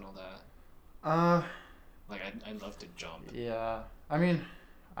circumstance and all that? Like I'd love to jump. Yeah, I mean,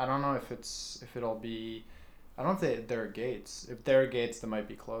 I don't know if it'll be. I don't think there are gates. If there are gates, they might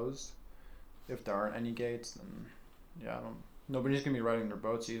be closed. If there aren't any gates, then yeah, nobody's gonna be riding their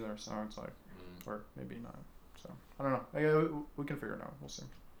boats either. So it's like, or maybe not. So I don't know. We can figure it out. We'll see.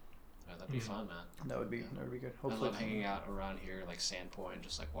 Yeah, that'd be fun, man. That would be good. I Hopefully, love hanging out around here, like Sandpoint,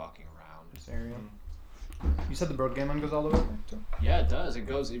 just like walking around. this area. You said the Broad Game Line goes all the way up there too? Yeah, it does. It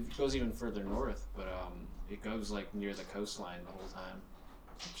goes even further north, but it goes like near the coastline the whole time.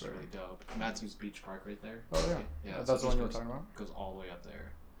 It's really dope. Matthews Beach Park right there. Oh yeah. Yeah, so That's the it one you were goes- talking about. Goes all the way up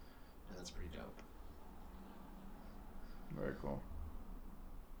there, and that's pretty dope. Very cool.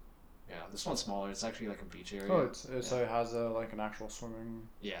 Yeah, this one's smaller. It's actually like a beach area. Oh, so it has like an actual swimming.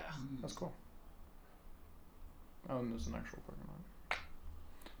 Yeah. That's cool. Oh, and there's an actual parking lot.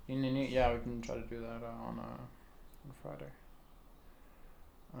 Yeah, we can try to do that on Friday.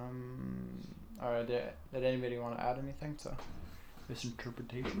 Alright, did anybody want to add anything to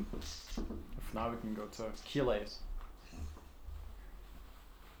misinterpretation? If not, we can go to Keelay's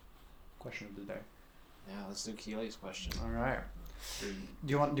question of the day. Yeah, let's do Keely's question. Alright.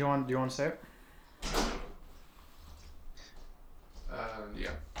 Do you want to say it?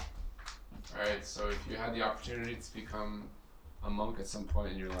 Yeah. Alright, so if you had the opportunity to become a monk at some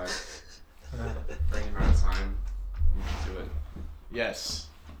point in your life, for any amount of time, you can do it. Yes.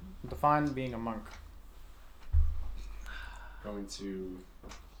 Define being a monk. Going to,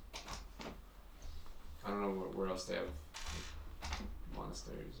 I don't know where else they have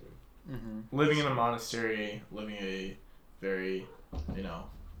monasteries or. Mm-hmm. Living in a monastery, living a very,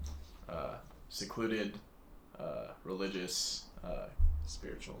 secluded, religious,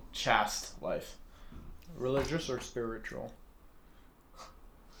 Spiritual. chaste life. Religious or spiritual?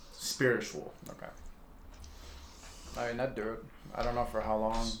 Spiritual. Okay. I mean, I'd do it. I don't know for how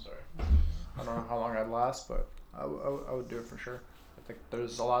long. Sorry. I don't know how long I'd last, but I would do it for sure. I think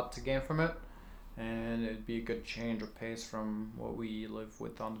there's a lot to gain from it, and it'd be a good change of pace from what we live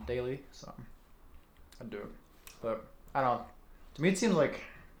with on the daily. So I'd do it. But I don't know. To me, it seems like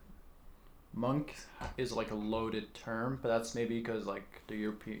monk is like a loaded term, but that's maybe because like the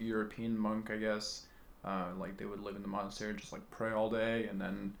European monk, I guess, like they would live in the monastery and just like pray all day, and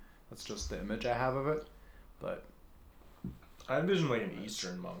then that's just the image I have of it. But I envision like an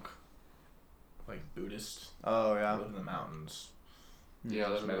Eastern monk, like Buddhist. oh yeah, Live in the mountains. Yeah,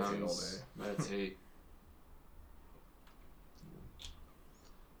 Just live in the meditate all mountains, day. meditate,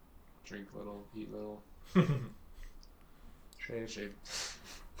 drink little, eat little, shave. shave.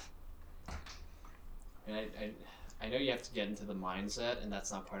 And I know you have to get into the mindset, and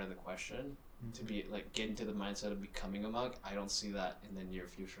that's not part of the question. To be like get into the mindset of becoming a monk, I don't see that in the near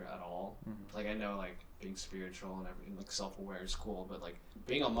future at all. Mhm. Like I know like being spiritual and everything, like self-aware is cool, but like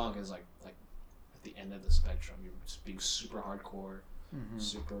being a monk is like at the end of the spectrum. You're just being super hardcore, Mm-hmm.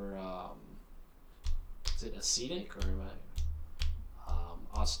 super is it ascetic or am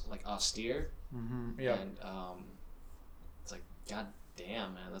I like austere? Mm-hmm. Yeah. And it's like god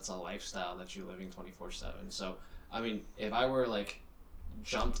damn man, that's a lifestyle that you're living 24/7. So I mean, if I were like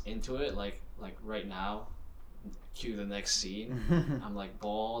jumped into it like right now, cue the next scene, I'm like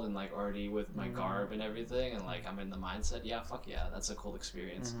bald and like already with my garb and everything, and like I'm in the mindset, yeah, fuck yeah, that's a cool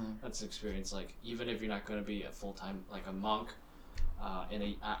experience. That's an experience, like even if you're not going to be a full-time like a monk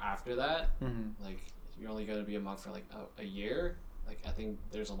after that, like you're only going to be a monk for like a year, like I think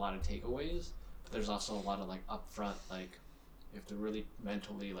there's a lot of takeaways, but there's also a lot of like upfront, like you have to really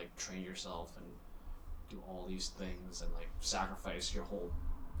mentally like train yourself and do all these things and like sacrifice your whole,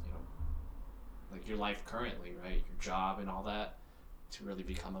 like your life currently, right? Your job and all that to really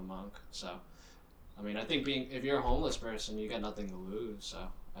become a monk. So, I mean, I think if you're a homeless person, you got nothing to lose. So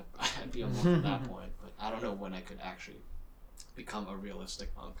I'd be a monk at that point. But I don't know when I could actually become a realistic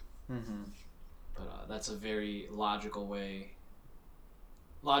monk. But that's a very logical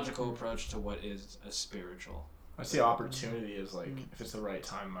approach to what is a spiritual. I see opportunity as like if it's the right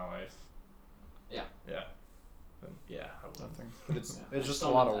time in my life. Yeah. Yeah. Then yeah, I would. Nothing. But it's I just a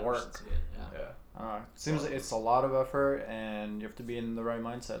still lot need of that work. person to get, yeah. Yeah. It seems like it's a lot of effort, and you have to be in the right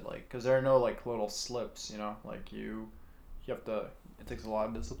mindset. Like, cause there are no like little slips, Like you have to. It takes a lot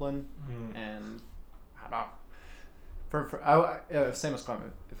of discipline, and I don't know. Same as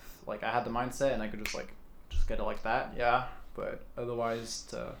Clement. If like I had the mindset and I could just get it like that, yeah. But otherwise,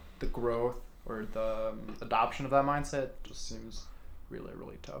 the growth or the adoption of that mindset just seems really,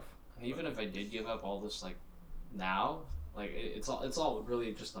 really tough. And even if I did give up all this, like now, like it's all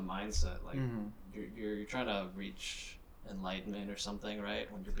really just the mindset. Like you're trying to reach enlightenment or something,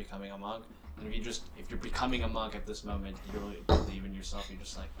 right? When you're becoming a monk, and if you're becoming a monk at this moment, you really believe in yourself. You're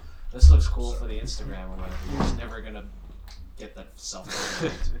just like, this looks cool for the Instagram or whatever. You're just never gonna get that self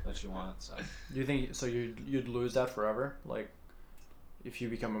that you want. So Do you think so? You'd lose that forever? Like, if you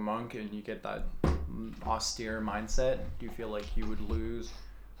become a monk and you get that austere mindset, do you feel like you would lose?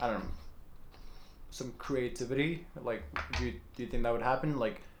 I don't know. Some creativity? Like, do you think that would happen?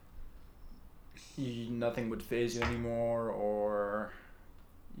 Like, nothing would faze you anymore, or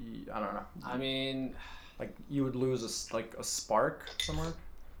I don't know. I mean, like you would lose a spark somewhere.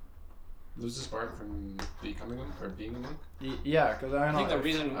 Lose the spark from becoming a monk or being a monk? Yeah, because I think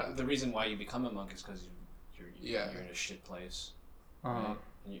know. the reason why you become a monk is because you're in a shit place. Right?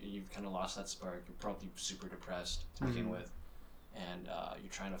 And you've kind of lost that spark. You're probably super depressed to begin with, and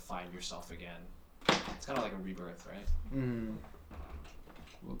you're trying to find yourself again. It's kind of like a rebirth, right? I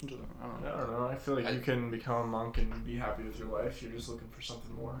don't know. I feel like you can become a monk and be happy with your life. You're just looking for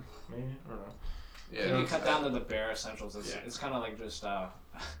something more, maybe. I don't know. Yeah, you cut down to the bare essentials. It's kind of like just I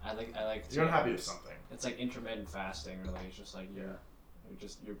like. You're unhappy with something. It's like intermittent fasting, really. It's just like you're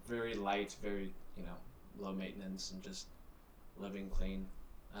very light, very low maintenance, and just living clean.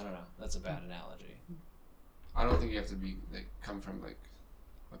 I don't know. That's a bad analogy. I don't think you have to be come from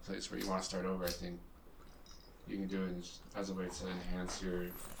a place where you want to start over. I think you can do it as a way to enhance your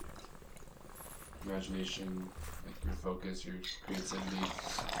imagination, like your focus, your creativity.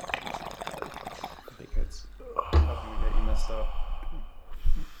 Big hits. Helping to get you messed up.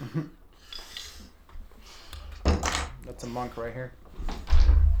 That's a monk right here.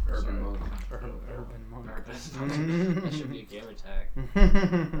 Urban monk. Urban monk. Urban. That should be a gamer tag.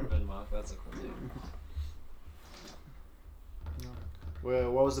 Urban monk. That's a cool name.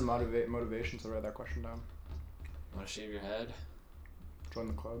 Well, what was the motivation to write that question down? Want to shave your head? Join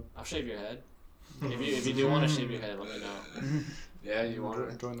the club. I'll shave your head. If you do want to shave your head, let me know. Yeah, you want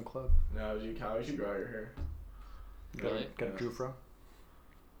to join the club. No, you should grow out your hair. Really? Get a Yeah. jufro.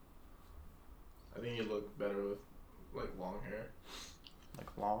 I think you look better with like long hair.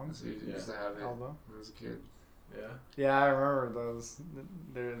 Like long. So you Yeah. used to have it Elbow. when I was a kid. Yeah. Yeah, I remember those.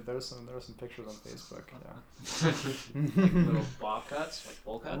 There were some pictures on Facebook. Yeah. Like little bob cuts, like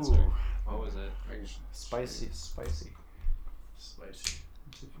bowl cuts, Ooh. or what was it? I can Spicy. Spicy.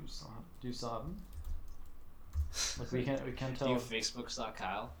 Do you still have them? Like we can't Do tell. you Facebook stalk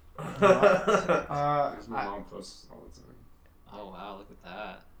Kyle? Because my I mom posts all the time. Oh wow, look at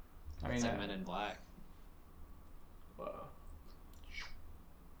that. mean, It's like Men in Black. Wow.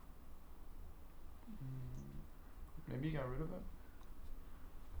 maybe you got rid of it.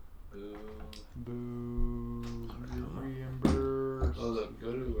 Boo. Boo. You're reimbursed. Oh, look,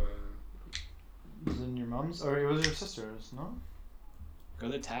 go to Was it in your mom's or it was your sister's? No. Go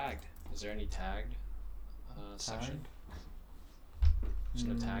to tagged. Is there any tagged section? There's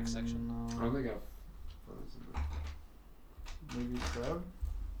no tag section. I No. don't think I've photos of it. Maybe Feb.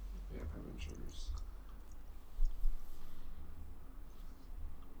 Yeah, Pepin Sugars.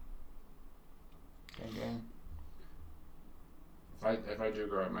 Gang. If I do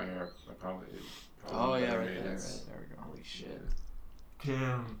grow out my hair, I probably Oh, yeah, better right there, maintenance. There we go. Holy shit.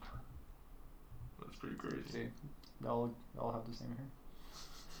 Damn. That's pretty crazy. See, they all have the same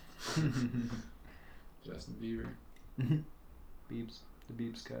hair. Justin Bieber. Biebs. The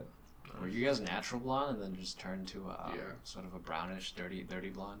Biebs cut. Were you guys natural blonde and then just turned to a Yeah. sort of a brownish, dirty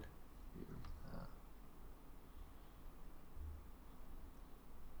blonde?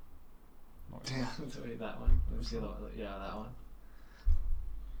 Yeah. Wait, that one. Let me see that one. Yeah, that one.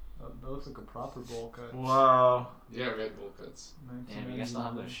 That looks like a proper bowl cut. Wow. Yeah, Red Bull cuts. Damn, you guys still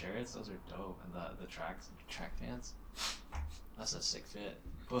have those shirts? Those are dope. And the track pants. That's a sick fit.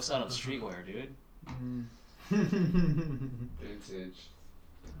 Post out on streetwear, dude. Vintage.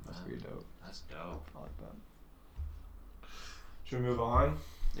 That's pretty dope. That's dope. I like that. Should we move on?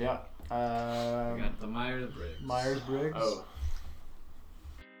 Yeah. We got the Myers-Briggs. Myers-Briggs. Oh.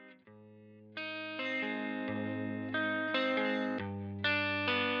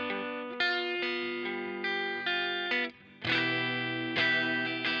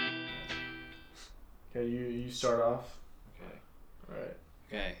 Okay, you start off. Okay. Alright.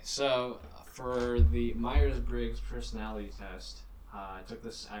 Okay, so for the Myers-Briggs personality test, I took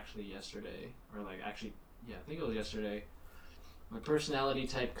this actually yesterday, or like actually, yeah, I think it was yesterday. My personality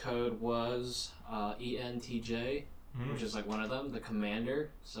type code was ENTJ, which is like one of them, the commander.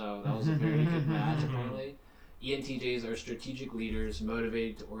 So that was a very good match apparently. ENTJs are strategic leaders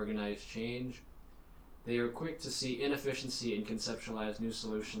motivated to organize change. They are quick to see inefficiency and conceptualize new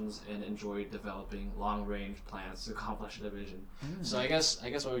solutions and enjoy developing long-range plans to accomplish the vision. So I guess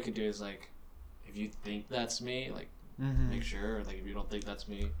what we could do is like, if you think that's me, like make sure. Or, like if you don't think that's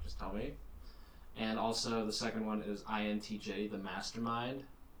me, just tell me. And also the second one is INTJ, the mastermind.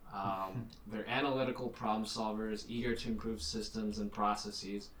 They're analytical problem solvers, eager to improve systems and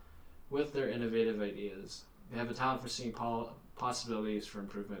processes with their innovative ideas. They have a talent for seeing possibilities for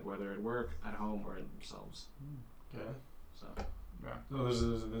improvement, whether at work, at home, or in themselves. Okay. So Oh,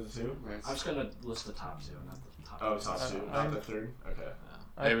 there's two? Nice. I'm just gonna list the top two, not the top. Oh, top two, I- not the third. Okay.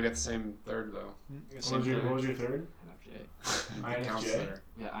 Hey, we got the same third though. What was your third? INFJ. INFJ. Counselor.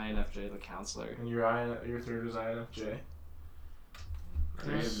 Yeah, INFJ, the counselor. And your third was INFJ.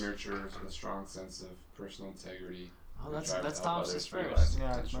 Creative nurturers with a strong sense of personal integrity. Oh, Who that's strive to help Thomas's others realize first. their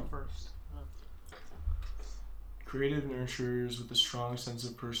Yeah, it's my potential. first. Creative nurturers with a strong sense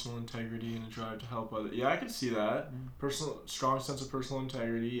of personal integrity and a drive to help others. Yeah, I could see that. Strong sense of personal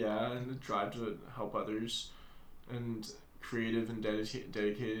integrity, yeah, and a drive to help others, and creative and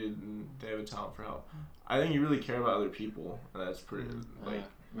dedicated, and they have a talent for help. I think you really care about other people, and that's pretty like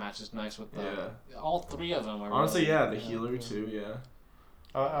Matches nice with the. yeah. All three of them are. Honestly, really, yeah, the healer too, yeah.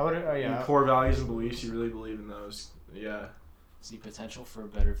 I would. Your Yeah. core values and beliefs, you really believe in those, yeah. See potential for a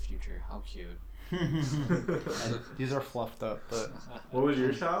better future. How cute. These are fluffed up, but What was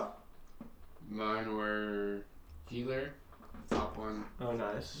your top? Mine were healer, top one, Oh,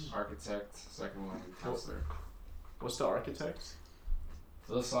 nice. architect, second one, counselor. What's the architect?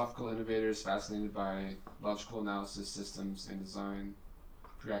 Philosophical innovators fascinated by logical analysis, systems, and design,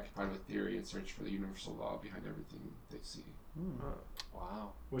 preoccupied with theory and search for the universal law behind everything they see.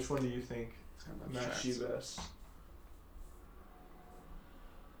 Wow. Which one do you think It's kind of matched abstract. you best?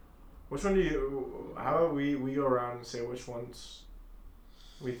 Which one do you? How about we go around and say which ones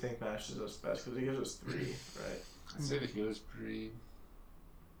we think matches us best? Because it gives us 3, right? I'd say the healer's pretty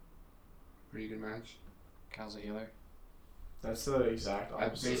good match. Cal's a healer. That's the exact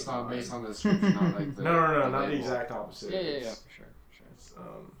opposite. Based of on mine. the description, not like the No, not the label. exact opposite. Yeah, It's- for sure. It's,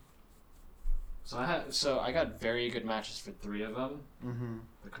 So I got very good matches for 3 of them: Mm-hmm.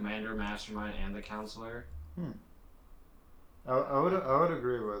 the commander, mastermind, and the counselor. I would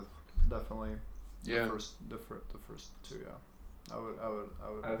agree with definitely Yeah. the first 2. Yeah, I would.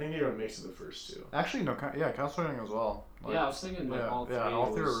 I think you're a mix of the first 2. Actually, no. Counseling as well. Like, Yeah, I was thinking like all 3.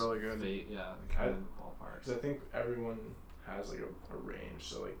 all 3 was were really good. Yeah, kind of ballpark. Because I think everyone has like a range,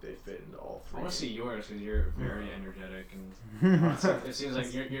 so like they fit into all I 3. want to see yours because you're very energetic and it seems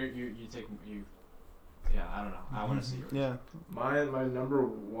like you take. Yeah, I don't know. I want to see yours. Yeah. My number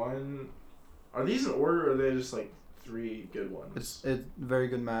 1. Are these in order, or are they just like 3 good ones? It's very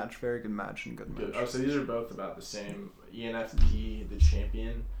good match, and good Good. match. Oh, so these are both about the same. ENFP, the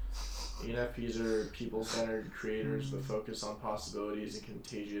champion. ENFPs are people-centered creators with focus on possibilities and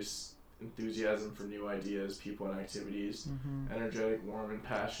contagious enthusiasm for new ideas, people, and activities. Energetic, warm, and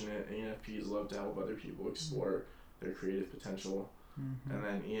passionate. ENFPs love to help other people explore their creative potential. And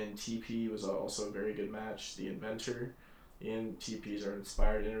then ENTP was also a very good match, the inventor. ENTPs are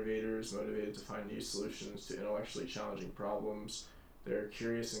inspired innovators, motivated to find new solutions to intellectually challenging problems. They're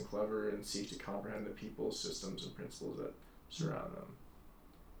curious and clever and seek to comprehend the people, systems, and principles that surround them.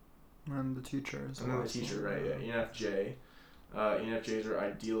 And the teacher. And then the teacher, right? Yeah, ENFJ. ENFJs are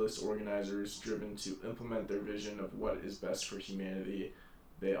idealist organizers driven to implement their vision of what is best for humanity.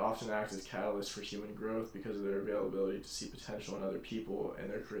 They often act as catalysts for human growth because of their availability to see potential in other people and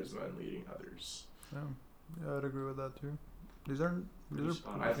their charisma in leading others. Yeah, I'd agree with that too. These are.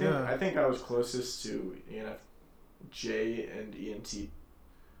 I think I was closest to ENFJ and ENT.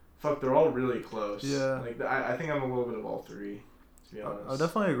 Fuck, they're all really close. Yeah. Like I think I'm a little bit of all 3, to be honest. I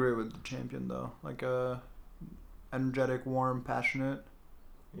definitely agree with the champion though. Like energetic, warm, passionate.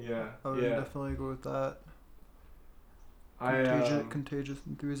 Yeah. I would definitely agree with that. I Contagious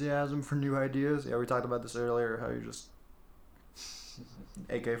enthusiasm for new ideas. Yeah, we talked about this earlier. How you just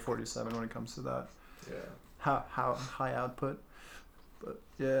AK-47 when it comes to that. Yeah. How high output, but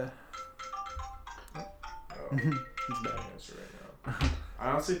yeah. Oh, he's bad answer right now.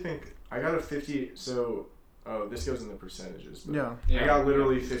 I honestly think I got a 50. So, this goes in the percentages. But Yeah. I got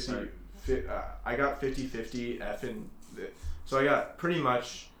literally 50. I got 50-50 F in. So I got pretty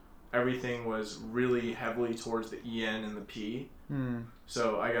much everything was really heavily towards the EN and the P.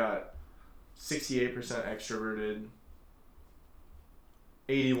 So I got 68% extroverted,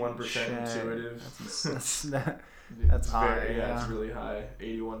 81% intuitive. That's high. Very, it's really high,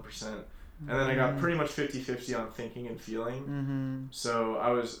 81%. And then I got pretty much 50-50 on thinking and feeling.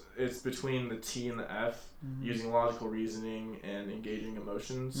 So it's between the T and the F, using logical reasoning and engaging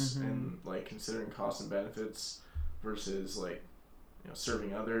emotions and like considering costs and benefits versus like,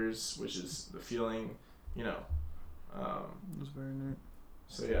 serving others, which is the feeling, That's very neat.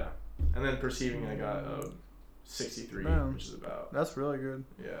 So yeah. And then perceiving I got 63, which is about. That's really good.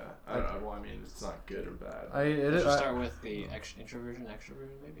 Yeah, I don't know. Well, I mean, it's not good or bad. Let's start with the introversion,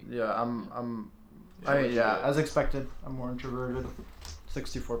 extroversion, maybe. Yeah, as expected. I'm more introverted,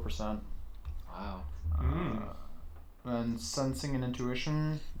 64%. Wow. And sensing and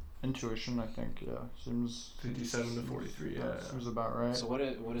intuition, I think, seems 57 to 43. Yeah, seems about right. So what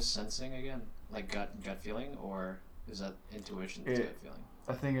is sensing again? Like gut feeling, or is that intuition? Gut feeling.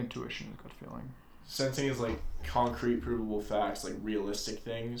 I think intuition is gut feeling. Sensing is like concrete, provable facts, like realistic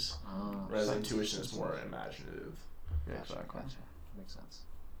things. Whereas Sense. Intuition is more imaginative. Yeah, Gotcha, exactly. Gotcha. Makes sense.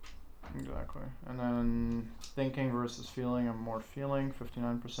 Exactly. And then thinking versus feeling, I'm more feeling,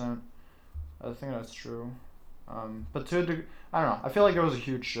 59%. I think that's true. But to a degree, I don't know. I feel like it was a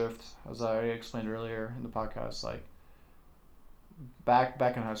huge shift, as I explained earlier in the podcast. Like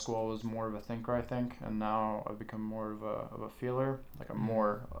back in high school, I was more of a thinker, I think, and now I've become more of a feeler. Like I'm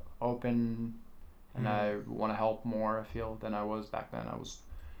more open, and I want to help more. I feel than I was back then. I was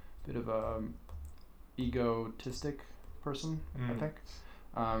a bit of a egotistic person, I think.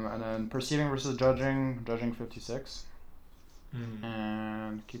 And then perceiving versus judging 56.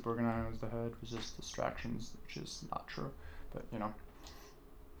 And keep organized ahead, resist distractions, which is not true, but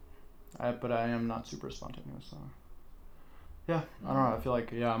but I am not super spontaneous, so Yeah, I don't know. I feel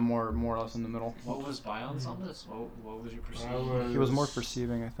like I'm more or less in the middle. What was Bion's on this? What was your perception? He was more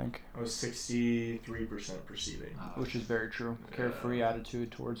perceiving, I think. I was 63% perceiving. Which is very true. Carefree Yeah.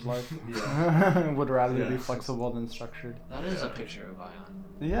 attitude towards life. Yeah. Would rather be Yeah. flexible than structured. That is a picture of Bion.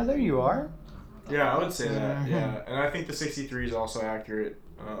 Yeah, there you are. Yeah, I would say that. Mhm. Yeah, and I think the 63 is also accurate.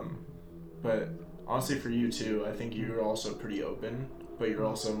 But honestly, for you too, I think you're also pretty open, but you're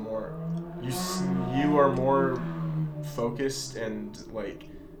also more. You are more focused and like,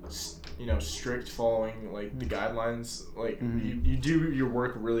 strict following like the guidelines. Like you do your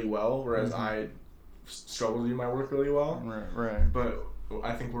work really well, whereas I struggle to do my work really well. Right. But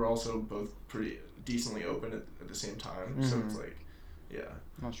I think we're also both pretty decently open at the same time. So it's like, yeah.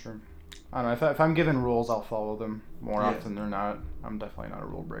 That's true. I don't know. If I'm given rules, I'll follow them more Yeah. often than not. I'm definitely not a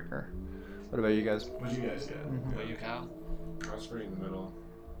rule breaker. What about you guys? What do you guys get? Mhm. What you, Cal? I was pretty in the middle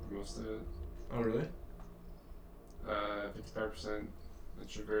most of it. Oh, really? 55%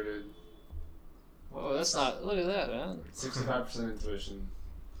 introverted, Whoa, that's not. Look at that, man. 65% intuition,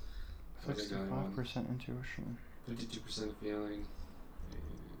 I think the only one. 65% intuition. 52% feeling,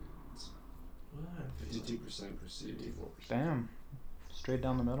 and 52% perceiving. Damn. Straight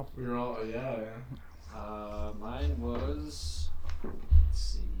down the middle. We were all, yeah. Mine was. Let's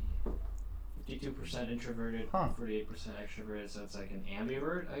see. 52% introverted, Huh. 48% extroverted. So it's like an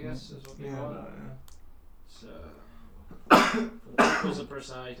ambivert, I guess, is what they Yeah, call it. no, yeah. So, for the purpose of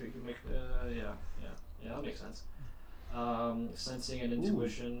personality, we can make, yeah, that makes sense. Sensing and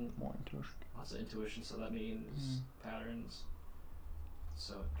intuition, More intuition. lots of intuition, so that means patterns.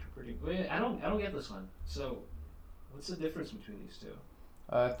 So pretty. Wait, I don't get this one. So, what's the difference between these two?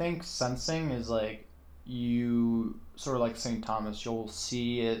 I think sensing is like you sort of like St. Thomas. You'll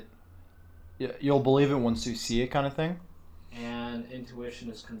see it. You'll believe it once you see it, kind of thing. And intuition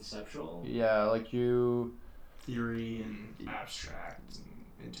is conceptual. Yeah, like you. Theory and abstract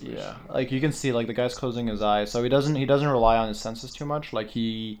and intuition. Yeah, like you can see, like the guy's closing his eyes, so he doesn't rely on his senses too much. Like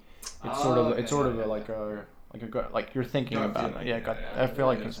it's sort of like you're thinking Gut about feeling, it. Yeah, yeah, gut. yeah, I feel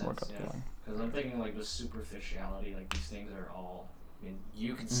like Makes it's more sense, gut yeah. feeling. Because I'm thinking like the superficiality, like these things are all. I mean,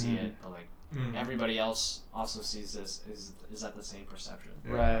 you can see it, but like everybody else also sees this. Is that the same perception?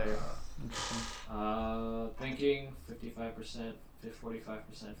 Yeah. Right. Thinking 55%,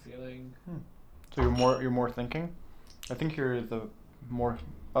 45% feeling. So you're more thinking. I think you're the more.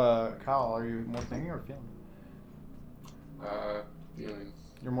 Kyle, are you more thinking or feeling? Feeling.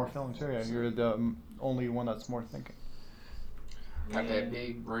 You're more feeling too. Yeah, you're the only one that's more thinking. Got Yeah. that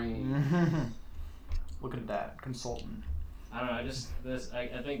big brain. Look at that consultant. I don't know.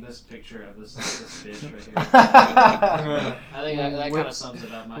 I think this picture of this bitch right here. Yeah. I think that kind of sums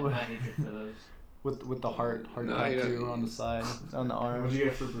it up. My hatred for those. With the heart No, tattoo on the side, on the arm. What do you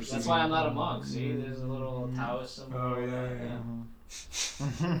get for perceiving? That's why I'm not a monk. See, there's a little Taoist symbol. Oh, yeah. And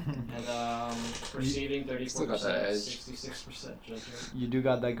perceiving Still got 34%, that edge. 66% judgment. You do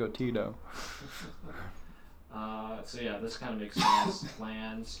got that goatee though. So yeah, this kind of makes sense.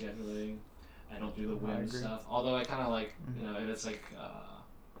 Plan, scheduling. I don't do the I whim agree. stuff. Although I kind of like, if it's like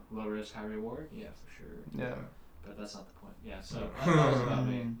low risk, high reward, yeah, for sure. Yeah. But that's not the point. Yeah, so that was about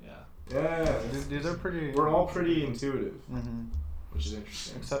me. Yeah. Yeah. These are pretty. We're all pretty intuitive, Mm-hmm. which is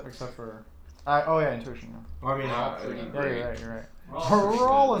interesting. Except for. Oh yeah, intuition. Yeah. Well, I mean, We're all pretty Yeah, great. you're right. We're We're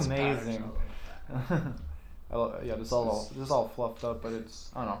all pretty good. It's amazing. patterns, Yeah, this all fluffed up, but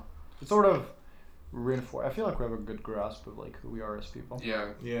it's, I don't know. It's sort of reinforced. I feel like we have a good grasp of like who we are as people. Yeah,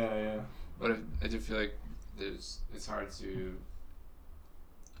 yeah. but I do feel like it's hard to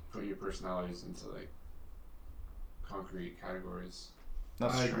put your personalities into like concrete categories.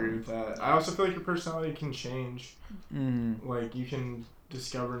 I agree with that. I also feel like your personality can change. Mm. Like, you can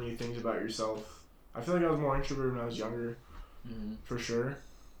discover new things about yourself. I feel like I was more introverted when I was younger, for sure.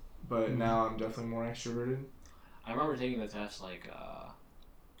 But now I'm definitely more extroverted. I remember taking the test like a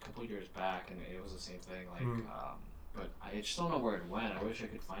couple years back, and it was the same thing. Like, but I just don't know where it went. I wish I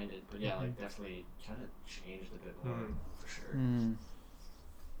could find it. But yeah, like definitely kind of changed a bit more for sure. Mm.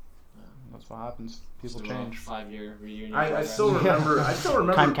 That's what happens. People Still a change. 5-year reunion. I program. still remember. I still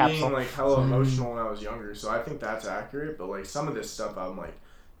remember Time being capsule. like hella emotional when I was younger. So I think that's accurate. But like some of this stuff, I'm like,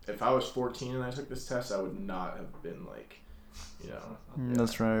 if I was 14 and I took this test, I would not have been like, yeah,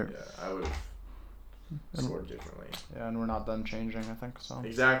 That's right. yeah, I would have scored differently. Yeah, and we're not done changing, I think so.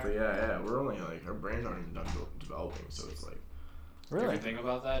 Exactly. Yeah. We're only like our brains aren't even done developing. So it's like. Do you Really? ever think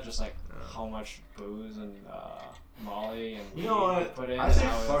about that? Just like how much booze and Molly and You know weed what? put in. I say and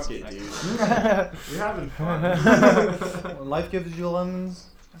how fuck it's it, dude. affected- You're having fun. When life gives you lemons,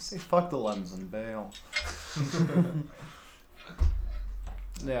 I say fuck the lemons and bail.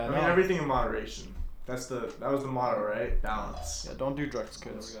 Yeah, I mean, everything in moderation. That was the motto, right? Balance. Yeah, don't do drugs,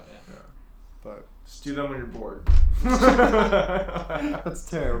 There we kids. go. Yeah. But Just do them when you're bored. that's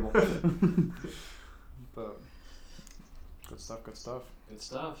terrible. But good stuff. Good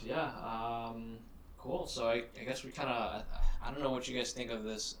stuff. Yeah. Cool. So I guess we kind of I don't know what you guys think of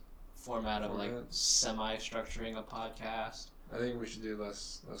this format of like semi-structuring a podcast. I think we should do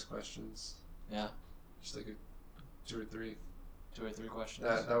less questions. Yeah. Just like 2 or 3. 2 or 3 questions.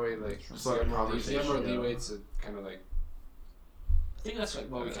 That way, like, Just you like have a more conversation, leeway to kind of like. I think that's like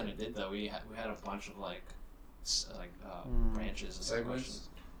what we kind of did though. We had a bunch of like branches and Segments? questions.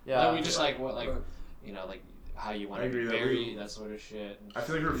 yeah, Like, we just like what like you know like how you want I to be agree that buried, that sort of shit. I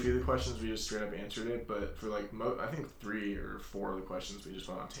feel like for a few of the questions we just straight up answered it, but for like I think 3 or 4 of the questions we just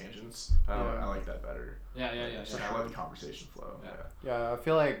went on tangents. I like that better. Yeah. Just let the conversation flow. Yeah. Yeah, I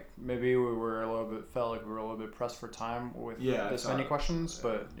feel like maybe we were felt like we were a little bit pressed for time with this many questions,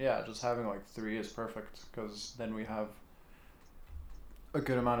 but yeah, just having like 3 is perfect because then we have a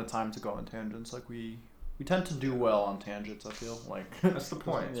good amount of time to go on tangents. Like we tend to do well on tangents. I feel like That's the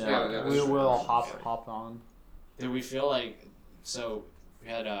point. Yeah, we that's will true. hop on. Did we feel like so? We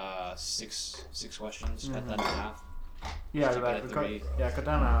had 6 questions. Cut that in half. Yeah, Keep it at 3. cut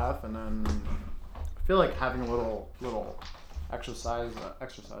down in half, and then I feel like having little exercise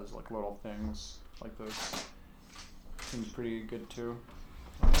like little things like this seems pretty good too.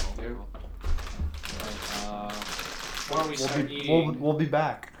 Before we start eating, We'll be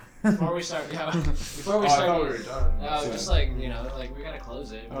back. before we start, before we I start, thought we were done. no, just like like we gotta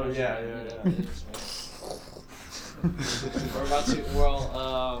close it. Oh, yeah. We're about to.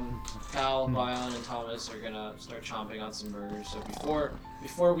 Well, Cal, Bion, and Thomas are gonna start chomping on some burgers. So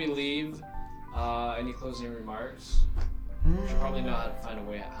before we leave, any closing remarks? We should probably know how to find a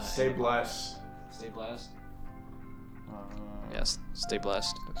way. How to Stay end the blessed. podcast. Stay blessed. Yes, Stay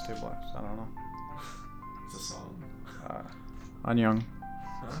blessed. stay blessed. I don't know. It's a song. Annyeong.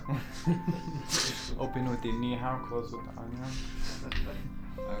 Huh? Open with the ni hao, close with the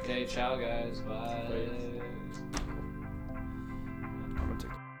annyeong. Okay, ciao guys. Bye.